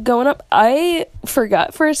 going up, going up. I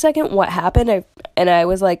forgot for a second what happened. I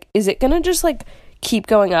was like, is it gonna just like keep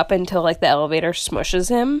going up until like the elevator smushes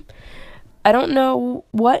him? I don't know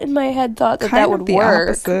what in my head thought that would work.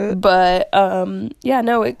 Opposite. But yeah,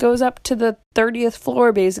 no, it goes up to the 30th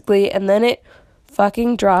floor basically, and then it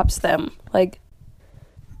fucking drops them like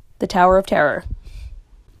the Tower of Terror.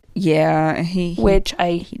 Yeah, he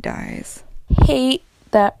dies. Hate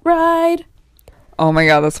that ride. Oh my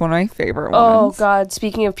god, that's one of my favorite ones. Oh god,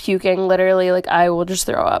 speaking of puking, literally like I will just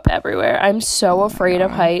throw up everywhere. I'm so afraid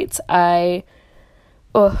of heights. I've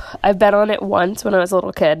been on it once when I was a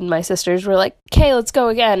little kid, and my sisters were like, "Okay, let's go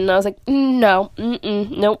again." And I was like, "No,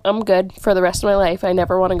 nope, I'm good for the rest of my life. I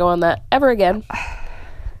never want to go on that ever again."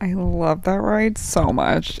 I love that ride so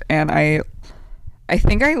much, and I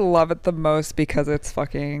think I love it the most because it's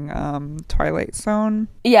fucking Twilight Zone.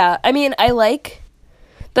 Yeah, I mean,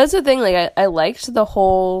 that's the thing. Like, I liked the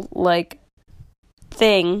whole like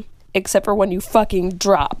thing. Except for when you fucking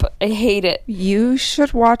drop. I hate it. You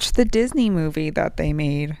should watch the Disney movie that they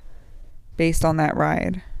made based on that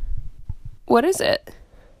ride. What is it?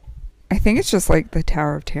 I think it's just like the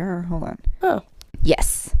Tower of Terror. Hold on. Oh.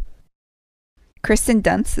 Yes. Kristen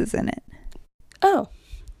Dunst is in it. Oh.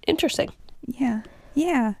 Interesting. Yeah.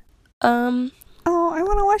 Yeah. Oh, I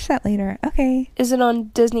want to watch that later. Okay. Is it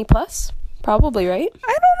on Disney Plus? Probably, right?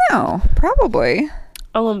 I don't know. Probably.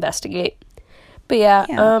 I'll investigate. But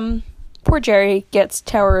yeah, poor Jerry gets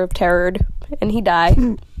Tower of Terrored and he died.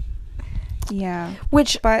 Yeah.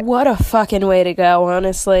 What a fucking way to go,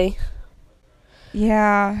 honestly.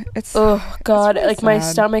 Yeah. Oh god, really like sad. My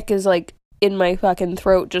stomach is like in my fucking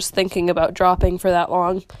throat just thinking about dropping for that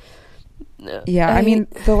long. Yeah, I mean,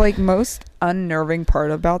 the like most unnerving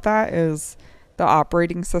part about that is the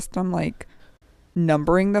operating system like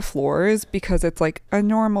numbering the floors, because it's like a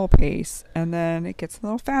normal pace and then it gets a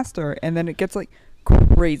little faster and then it gets like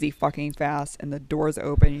crazy fucking fast and the doors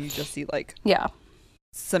open and you just see like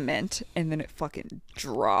cement and then it fucking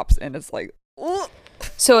drops and it's like ugh.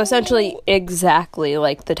 So essentially exactly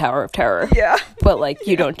like the Tower of Terror. Yeah. But like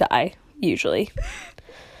you don't die usually.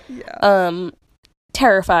 Yeah.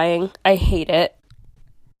 Terrifying. I hate it.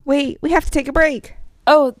 Wait, we have to take a break.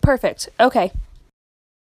 Oh, perfect. Okay.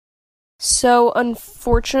 So,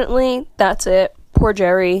 unfortunately, that's it. Poor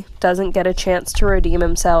Jerry doesn't get a chance to redeem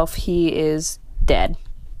himself. He is dead.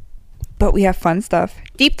 But we have fun stuff.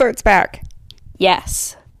 Deep Throat's back.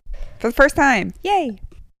 Yes. For the first time. Yay.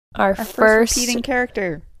 Our first repeating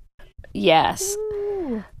character. Yes.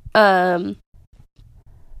 Ooh. And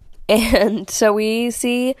so we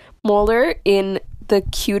see Mulder in the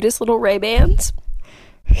cutest little Ray-Bans.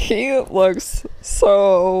 He looks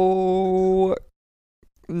so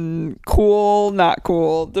cool, not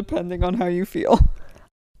cool, depending on how you feel.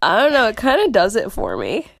 I don't know, it kind of does it for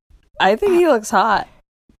me. I think he looks hot.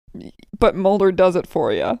 But Mulder does it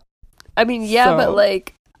for you. I mean, yeah, but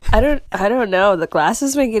like I don't know, the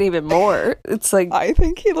glasses make it even more. It's like I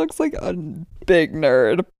think he looks like a big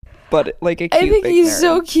nerd, but like a cute I think big he's nerd.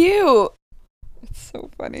 so cute. It's so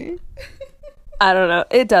funny. I don't know,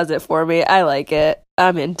 it does it for me. I like it.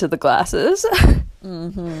 I'm into the glasses.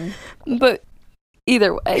 Mm-hmm. But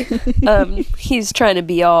either way, he's trying to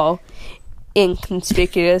be all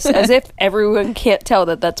inconspicuous, as if everyone can't tell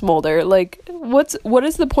that that's Mulder. Like, what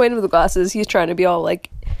is the point of the glasses? He's trying to be all like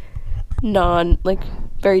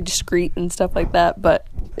very discreet and stuff like that, but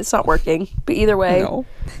it's not working. But either way, No.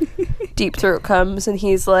 Deep Throat comes and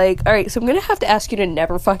he's like, all right, so I'm gonna have to ask you to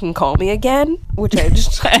never fucking call me again, which I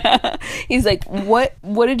just he's like, what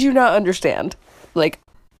did you not understand? Like,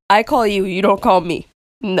 I call you, you don't call me.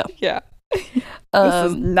 No. Yeah. This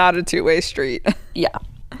is not a two-way street. Yeah.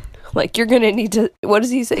 Like, you're gonna need to, what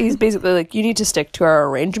does he say? He's basically like, you need to stick to our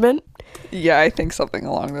arrangement. Yeah, I think something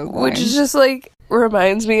along those lines. Which is just like,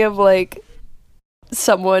 reminds me of like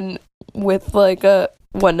someone with like a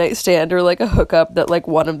one night stand or like a hookup that like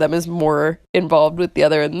one of them is more involved with the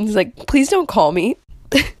other, and he's like, please don't call me.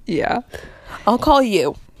 Yeah. I'll call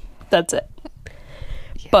you. That's it.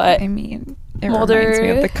 Yeah, but I mean, it Mulder, reminds me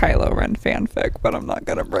of the Kylo Ren fanfic, but I'm not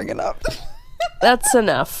gonna bring it up. That's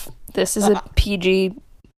enough. This is a PG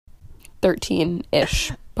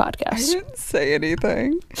 13-ish podcast. I didn't say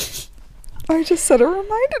anything. I just said it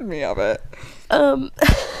reminded me of it.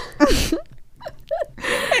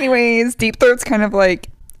 Anyways, Deep Throat's kind of like,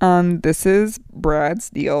 this is Brad's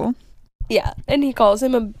deal. Yeah, and he calls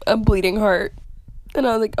him a bleeding heart. And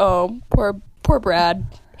I was like, oh, poor Brad,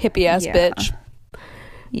 hippie ass bitch.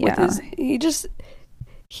 Yeah.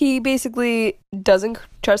 He basically doesn't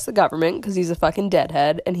trust the government because he's a fucking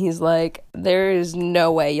deadhead, and he's like, there is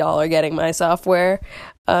no way y'all are getting my software.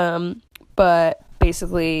 But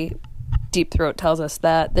basically, Deep Throat tells us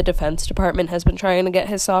that the Defense Department has been trying to get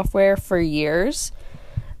his software for years.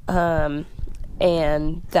 And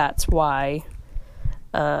that's why,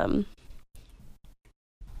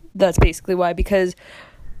 that's basically why, because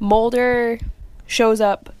Mulder shows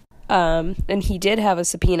up, and he did have a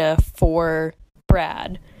subpoena for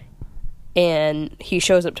Brad, and he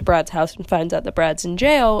shows up to Brad's house and finds out that Brad's in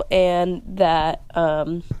jail, and that,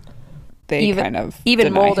 they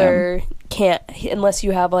even Mulder can't, unless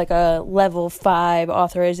you have like a level 5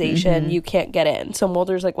 authorization, you can't get in. So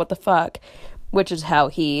Mulder's like, what the fuck? Which is how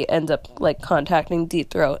he ends up like contacting Deep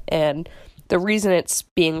Throat. And the reason it's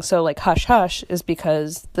being so like hush hush is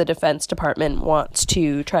because the Defense Department wants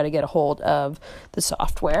to try to get a hold of the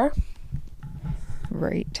software.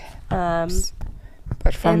 Right.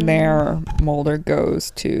 But from there, Mulder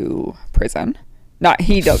goes to prison.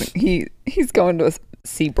 He doesn't. He's going to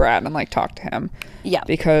see Brad and like talk to him. Yeah.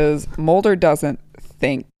 Because Mulder doesn't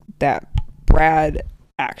think that Brad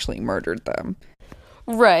actually murdered them.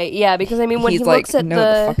 Right. Yeah. Because I mean, when he's he like, looks at no,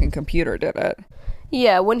 the fucking computer did it.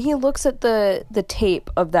 Yeah, when he looks at the tape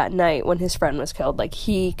of that night when his friend was killed, like,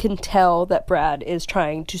 he can tell that Brad is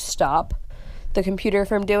trying to stop the computer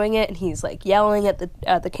from doing it, and he's like yelling at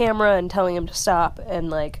the camera and telling him to stop, and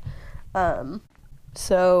like,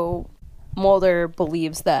 so Mulder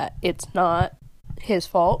believes that it's not his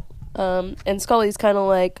fault, and Scully's kind of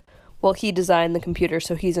like, well, he designed the computer,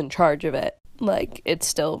 so he's in charge of it, like, it's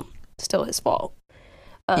still his fault.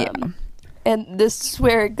 Yeah. And this is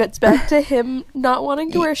where it gets back to him not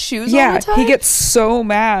wanting to wear shoes all the time. Yeah, he gets so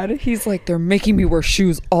mad. He's like, they're making me wear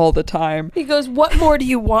shoes all the time. He goes, what more do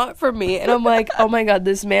you want from me? And I'm like, oh my god,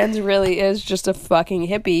 this man's really is just a fucking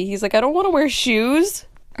hippie. He's like, I don't want to wear shoes.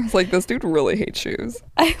 I was like, this dude really hates shoes.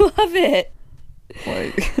 I love it.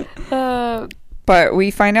 Like, but we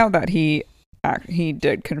find out that he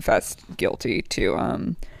did confess guilty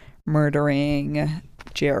to murdering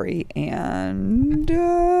Jerry and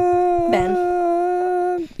Ben.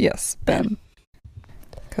 Yes, Ben.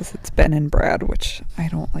 Because it's Ben and Brad, which I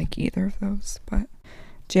don't like either of those. But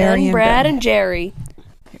Jerry and Brad Ben. and Jerry.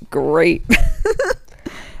 Great.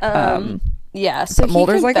 Yeah, so he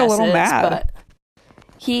Mulder's like a little mad. But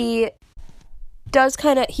he does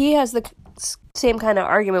he has the same kind of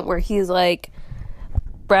argument where he's like,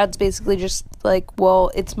 Brad's basically just like, well,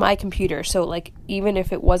 it's my computer, so like, even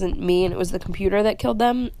if it wasn't me and it was the computer that killed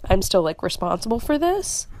them, I'm still like responsible for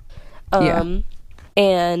this. And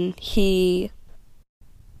he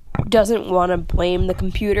doesn't want to blame the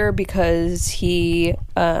computer because he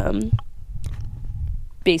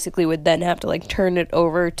basically would then have to like turn it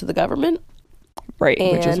over to the government. Right,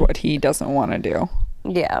 which is what he doesn't want to do.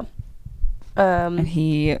 Yeah. And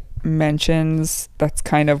he mentions that's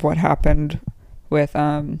kind of what happened with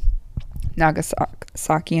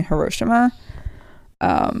Nagasaki and Hiroshima,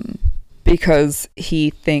 because he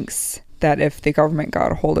thinks that if the government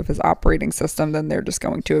got a hold of his operating system, then they're just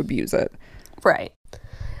going to abuse it. Right.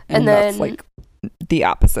 And that's like the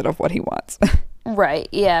opposite of what he wants. Right,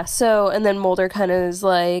 yeah. So, and then Mulder kind of is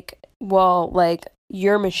like, well, like,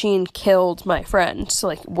 your machine killed my friend, so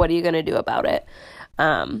like, what are you going to do about it?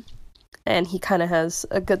 And he kind of has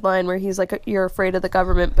a good line where he's like, you're afraid of the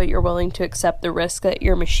government, but you're willing to accept the risk that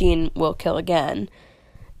your machine will kill again.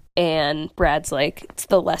 And Brad's like, it's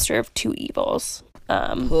the lesser of two evils.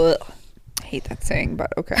 I hate that saying,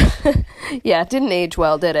 but okay. Yeah, it didn't age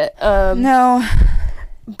well, did it? No.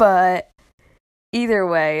 But either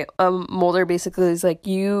way, Mulder basically is like,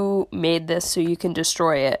 you made this so you can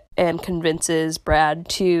destroy it, and convinces Brad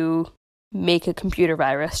to make a computer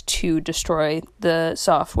virus to destroy the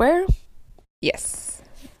software. Yes.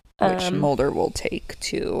 Which Mulder will take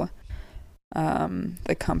to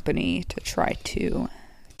the company to try to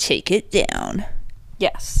take it down.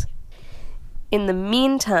 Yes. In the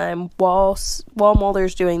meantime, while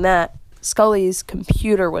Mulder's doing that, Scully's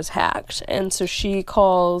computer was hacked, and so she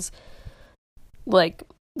calls, like,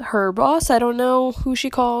 her boss. I don't know who she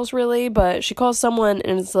calls, really, but she calls someone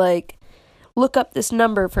and is like, look up this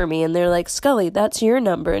number for me, and they're like, Scully, that's your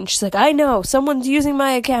number, and she's like, I know, someone's using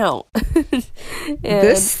my account.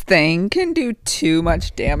 This thing can do too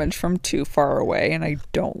much damage from too far away, and I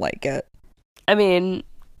don't like it. I mean,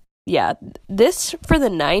 yeah, this for the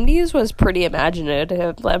 90s was pretty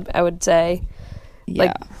imaginative, I would say. Yeah,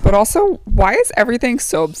 like, but also, why is everything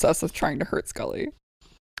so obsessed with trying to hurt Scully?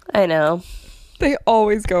 I know. They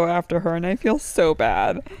always go after her, and I feel so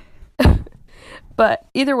bad. But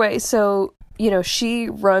either way, so, you know, she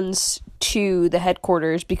runs to the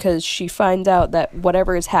headquarters because she finds out that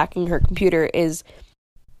whatever is hacking her computer is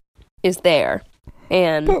there.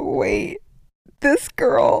 And But wait, this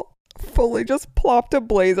girl fully just plopped a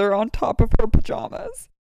blazer on top of her pajamas.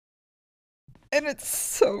 And it's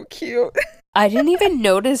so cute. I didn't even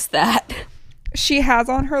notice that. She has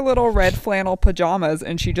on her little red flannel pajamas,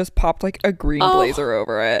 and she just popped like a green blazer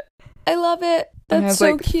over it. I love it. And That's has,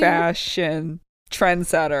 so like, cute. Fashion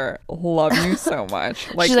trendsetter. Love you so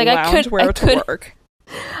much. Like, She's like, loungewear to work.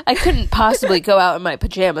 I couldn't possibly go out in my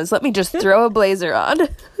pajamas. Let me just throw a blazer on.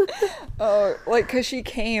 Oh, like, because she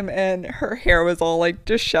came and her hair was all like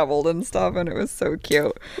disheveled and stuff, and it was so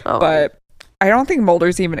cute. Oh. But I don't think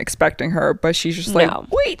Mulder's even expecting her, but she's just like, No.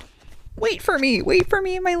 wait for me,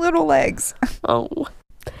 my little legs. Oh.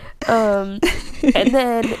 And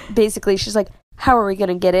then basically she's like, how are we going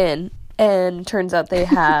to get in? And turns out they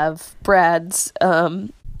have Brad's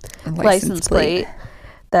license plate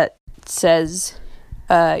that says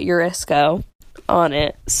Eurisco on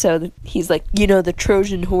it. So he's like, you know, the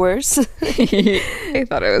Trojan horse. I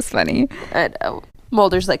thought it was funny. And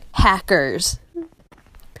Mulder's like, hackers.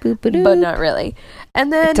 But not really.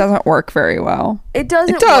 And then it doesn't work very well. It does,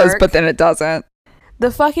 work, but then it doesn't. The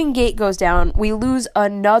fucking gate goes down. We lose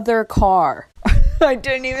another car. I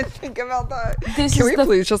didn't even think about that. Can we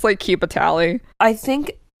please just like keep a tally? I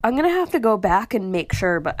think I'm gonna have to go back and make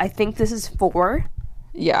sure, but I think this is 4.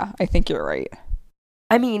 Yeah, I think you're right.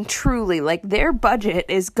 I mean, truly, like, their budget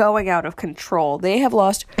is going out of control. They have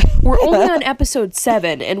lost. We're only on episode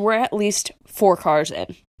 7, and we're at least 4 cars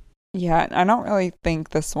in. Yeah, I don't really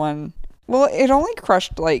think this one. Well, it only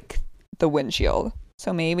crushed like the windshield,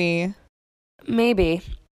 so maybe.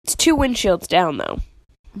 It's 2 windshields down, though.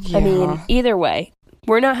 Yeah. I mean, either way,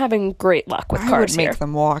 we're not having great luck with cars. I would make here.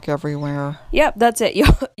 them walk everywhere. Yep, that's it.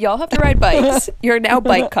 Y'all have to ride bikes. You're now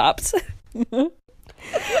bike cops.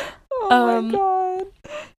 Oh my god.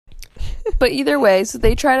 But either way, so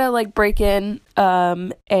they try to like break in,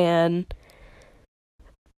 and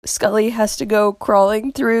Scully has to go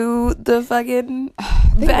crawling through the fucking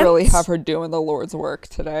They vents. really have her doing the Lord's work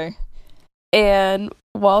today. And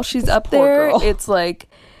while she's up poor there, girl. it's like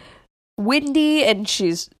windy, and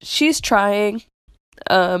she's trying.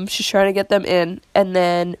 She's trying to get them in, and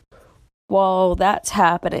then while that's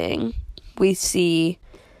happening, we see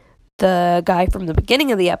the guy from the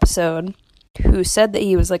beginning of the episode who said that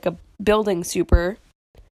he was like a building super,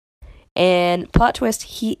 and plot twist,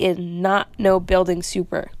 he is not no building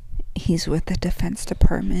super. He's with the Defense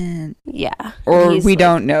Department. Yeah. Or we like,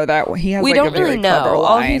 don't know that. He has we like don't a very really clever know.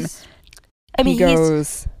 line. He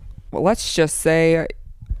goes, well, let's just say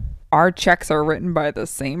our checks are written by the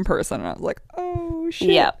same person. And I was like, oh shit.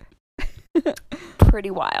 Yep.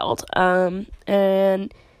 Pretty wild.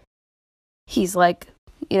 And he's like,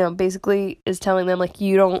 you know, basically is telling them like,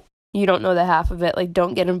 you don't know the half of it, like,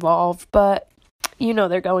 don't get involved, but you know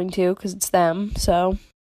they're going to because it's them. So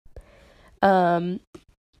and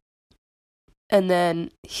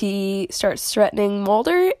then he starts threatening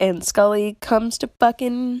Mulder, and Scully comes to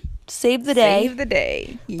fucking save the day. Save the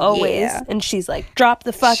day. Always. Yeah. And she's like, drop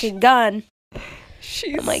the fucking gun.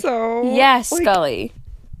 She's like, so yes, like, Scully.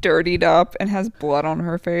 dirtied up and has blood on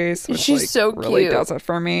her face, which She's like, so really cute. does it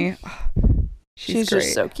for me. She's great.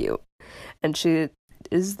 Just so cute. And she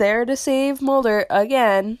is there to save Mulder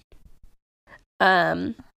again.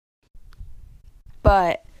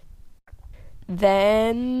 But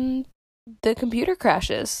then the computer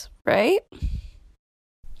crashes, right?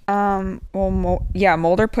 Well,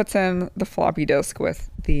 Mulder puts in the floppy disk with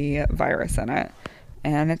the virus in it,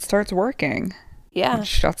 and it starts working. Yeah. It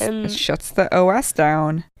shuts the OS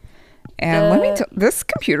down. And let me this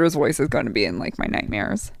computer's voice is going to be in like my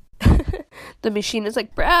nightmares. The machine is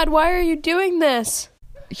like, Brad, why are you doing this?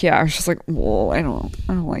 Yeah, I was just like, whoa, I don't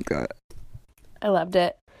like that. I loved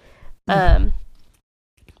it.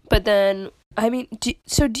 But then, I mean, do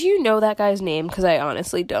you know that guy's name? Because I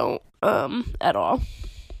honestly don't, at all.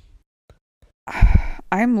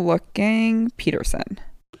 I'm looking Peterson.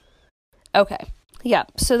 Okay. Yeah.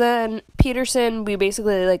 So then Peterson, we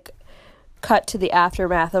basically like cut to the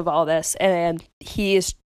aftermath of all this, and he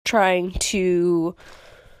is trying to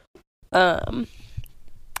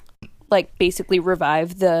like basically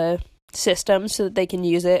revive the system so that they can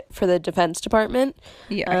use it for the Defense Department.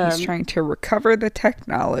 Yeah, he's trying to recover the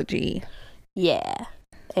technology. Yeah.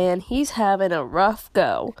 And he's having a rough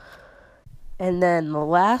go. And then the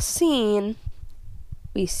last scene,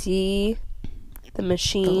 we see the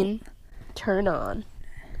machine turn on.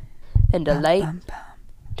 And the light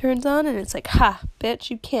turns on, and it's like, ha, bitch,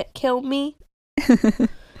 you can't kill me.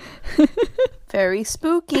 Very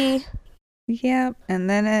spooky. Yep, and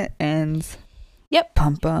then it ends. Yep.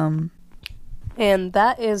 Pum-pum. And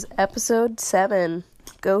that is episode 7,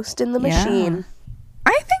 Ghost in the Machine.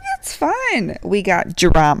 I think it's fun. We got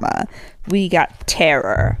drama. We got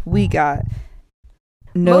terror. We got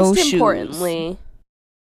no Most shoes. importantly,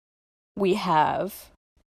 we have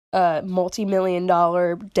a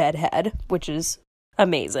multi-million-dollar deadhead, which is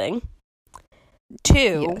amazing.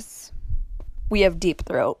 2, Yes. we have Deep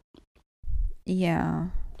Throat. Yeah.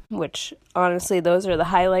 Which, honestly, those are the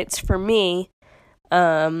highlights for me.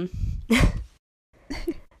 And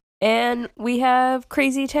we have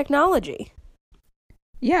crazy technology.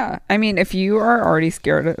 Yeah. I mean, if you are already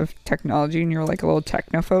scared of technology and you're like a little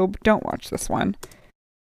technophobe, don't watch this one.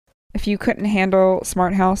 If you couldn't handle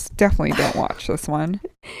Smart House, definitely don't watch this one.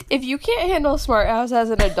 If you can't handle Smart House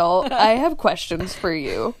as an adult, I have questions for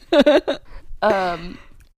you. But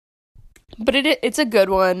it's a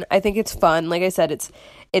good one. I think it's fun. Like I said,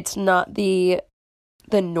 it's not the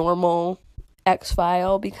normal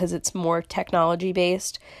X-File because it's more technology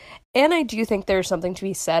based. And I do think there's something to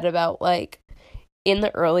be said about like in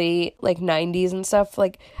the early like 90s and stuff.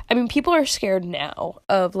 Like, I mean, people are scared now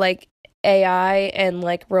of like AI and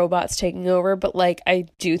like robots taking over, but like I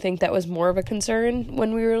do think that was more of a concern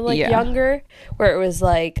when we were like younger, where it was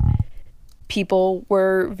like people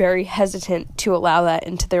were very hesitant to allow that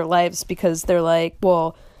into their lives because they're like,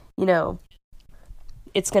 well, you know,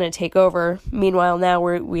 it's going to take over. Meanwhile, now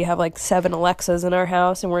we have like 7 Alexas in our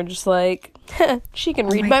house and we're just like, she can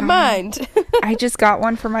read my mind. I just got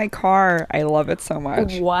one for my car. I love it so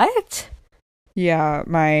much. What? Yeah,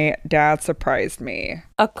 my dad surprised me.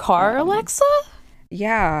 A car Alexa?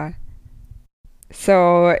 Yeah.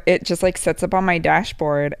 So it just like sits up on my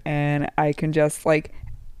dashboard and I can just like,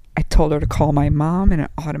 I told her to call my mom and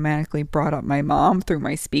it automatically brought up my mom through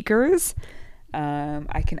my speakers.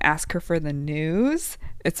 I can ask her for the news.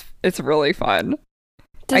 It's really fun.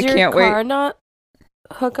 Does your car not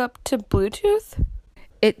hook up to Bluetooth?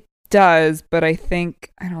 It does, but I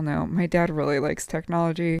don't know. My dad really likes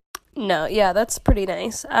technology. No, yeah, that's pretty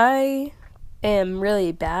nice. I am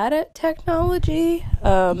really bad at technology.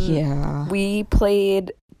 Yeah. We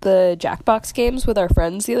played the Jackbox games with our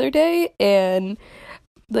friends the other day, and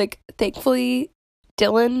like thankfully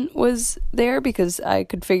Dylan was there because I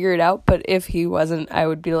could figure it out, but if he wasn't, I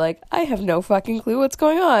would be like, I have no fucking clue what's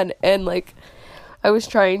going on. And like I was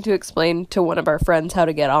trying to explain to one of our friends how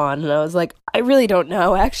to get on, and I was like, I really don't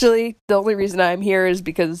know. Actually, the only reason I'm here is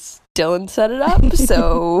because Dylan set it up.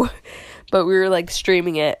 So but we were like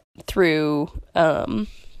streaming it through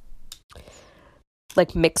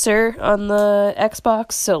like Mixer on the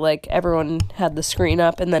Xbox, so like everyone had the screen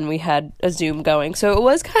up and then we had a Zoom going, so it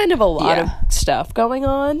was kind of a lot of stuff going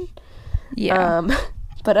on.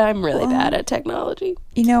 But I'm really bad at technology.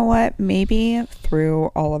 You know what, maybe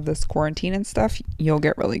through all of this quarantine and stuff you'll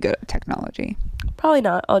get really good at technology. Probably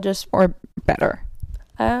not. Or better.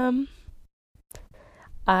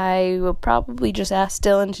 I will probably just ask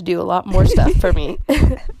Dylan to do a lot more stuff for me.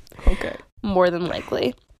 Okay. More than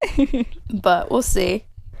likely. But we'll see.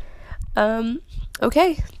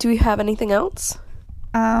 Okay. Do we have anything else?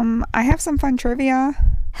 I have some fun trivia.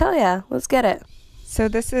 Hell yeah. Let's get it. So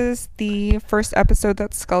this is the first episode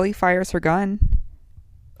that Scully fires her gun.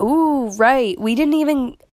 Ooh, right. We didn't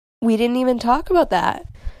even talk about that.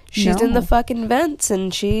 She's in the fucking vents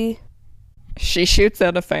and she shoots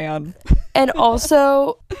at a fan. And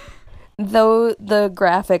also, though the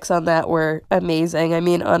graphics on that were amazing. I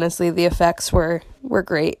mean, honestly, the effects were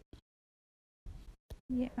great.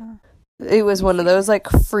 Yeah. It was one of those like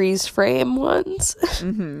freeze frame ones.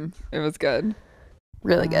 It was good.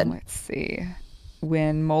 Really good. Let's see.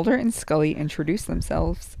 When Mulder and Scully introduce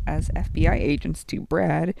themselves as FBI agents to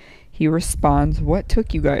Brad, he responds, "What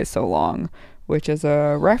took you guys so long?" Which is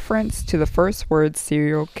a reference to the first words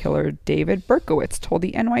serial killer David Berkowitz told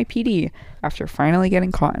the NYPD after finally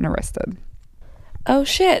getting caught and arrested. Oh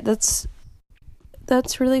shit, that's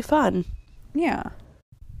really fun. Yeah.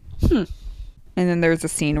 And then there's a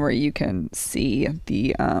scene where you can see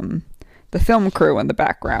the film crew in the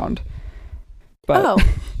background. but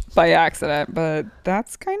by accident. But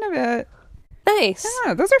that's kind of it. Nice.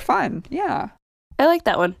 Yeah, those are fun. Yeah. I like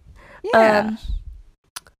that one. Yeah.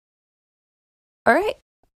 All right.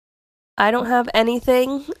 I don't have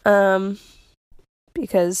anything,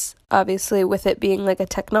 because obviously with it being like a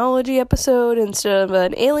technology episode instead of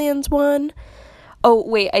an aliens one. Oh,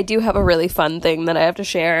 wait, I do have a really fun thing that I have to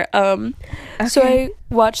share. So I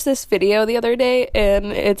watched this video the other day, and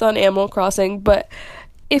it's on Animal Crossing, but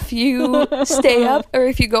if you stay up, or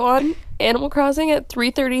if you go on Animal Crossing at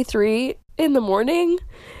 3:33 in the morning,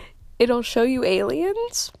 it'll show you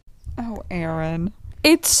aliens. Oh, Aaron.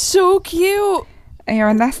 It's so cute.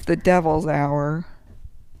 Aaron, that's the devil's hour.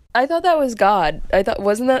 I thought that was God.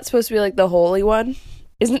 Wasn't that supposed to be like the holy one?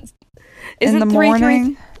 Isn't in the 3,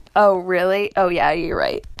 morning? 3? Oh, really? Oh, yeah, you're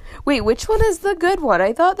right. Wait, which one is the good one?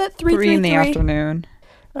 I thought that 3 in the afternoon.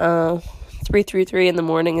 Oh, 3 in the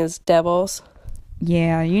morning is devils.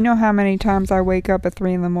 Yeah, you know how many times I wake up at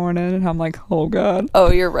 3 in the morning and I'm like, oh God.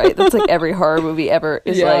 Oh, you're right. That's like every horror movie ever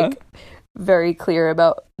is like very clear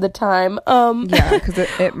about the time. Yeah, because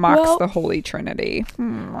it mocks the Holy Trinity.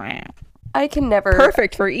 I can never.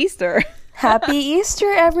 Perfect for Easter. Happy Easter,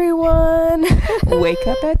 everyone. Wake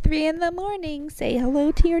up at 3 in the morning. Say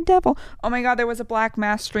hello to your devil. Oh my God, there was a black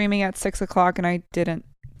mass streaming at 6 o'clock and I didn't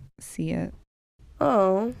see it.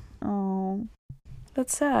 Oh. Oh.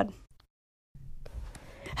 That's sad.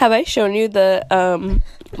 Have I shown you the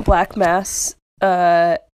Black Mass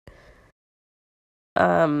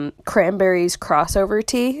cranberries crossover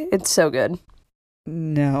tea? It's so good.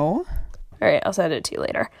 No. All right, I'll send it to you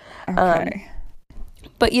later. Okay.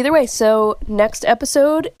 But either way, so next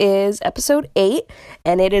episode is episode 8,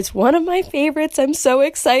 and it is one of my favorites. I'm so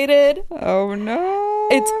excited. Oh no.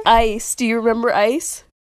 It's Ice. Do you remember Ice?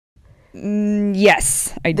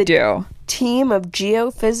 Yes, I do. Team of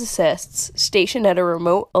geophysicists stationed at a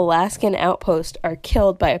remote Alaskan outpost are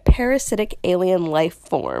killed by a parasitic alien life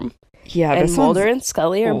form. Yeah, and Mulder and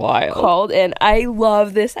Scully are called, and I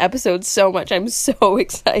love this episode so much. I'm so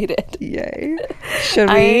excited. Yay. Should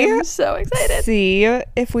we I'm so excited. See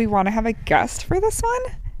if we want to have a guest for this one?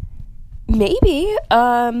 Maybe.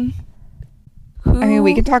 I mean,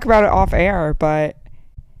 we can talk about it off air, but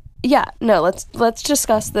yeah, no, let's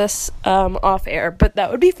discuss this off air, but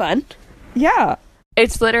that would be fun. Yeah.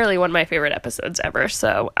 It's literally one of my favorite episodes ever,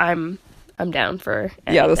 so I'm down for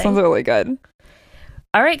anything. Yeah, this one's really good.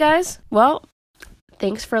 All right, guys. Well,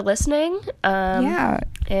 thanks for listening. Yeah.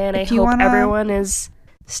 And I hope everyone is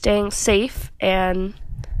staying safe and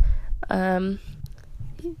I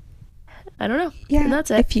don't know. Yeah. And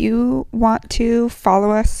that's it. If you want to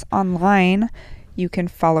follow us online, you can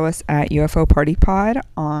follow us at UFO Party Pod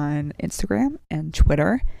on Instagram and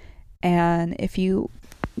Twitter. And if you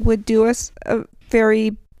would do us a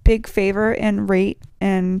very big favor and rate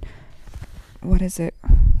and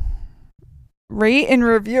rate and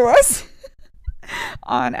review us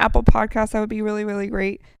on Apple Podcasts, that would be really, really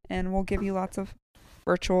great. And we'll give you lots of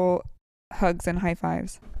virtual hugs and high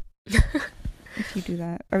fives if you do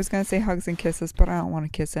that. I was going to say hugs and kisses, but I don't want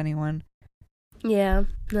to kiss anyone. Yeah,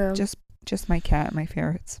 no. Just my cat, my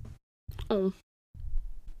ferrets. Oh.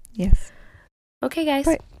 Yes. Okay, guys.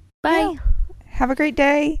 But, bye. Yeah. Have a great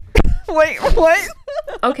day. Wait, what?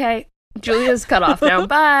 Okay. Julia's cut off now.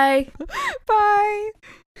 Bye. Bye.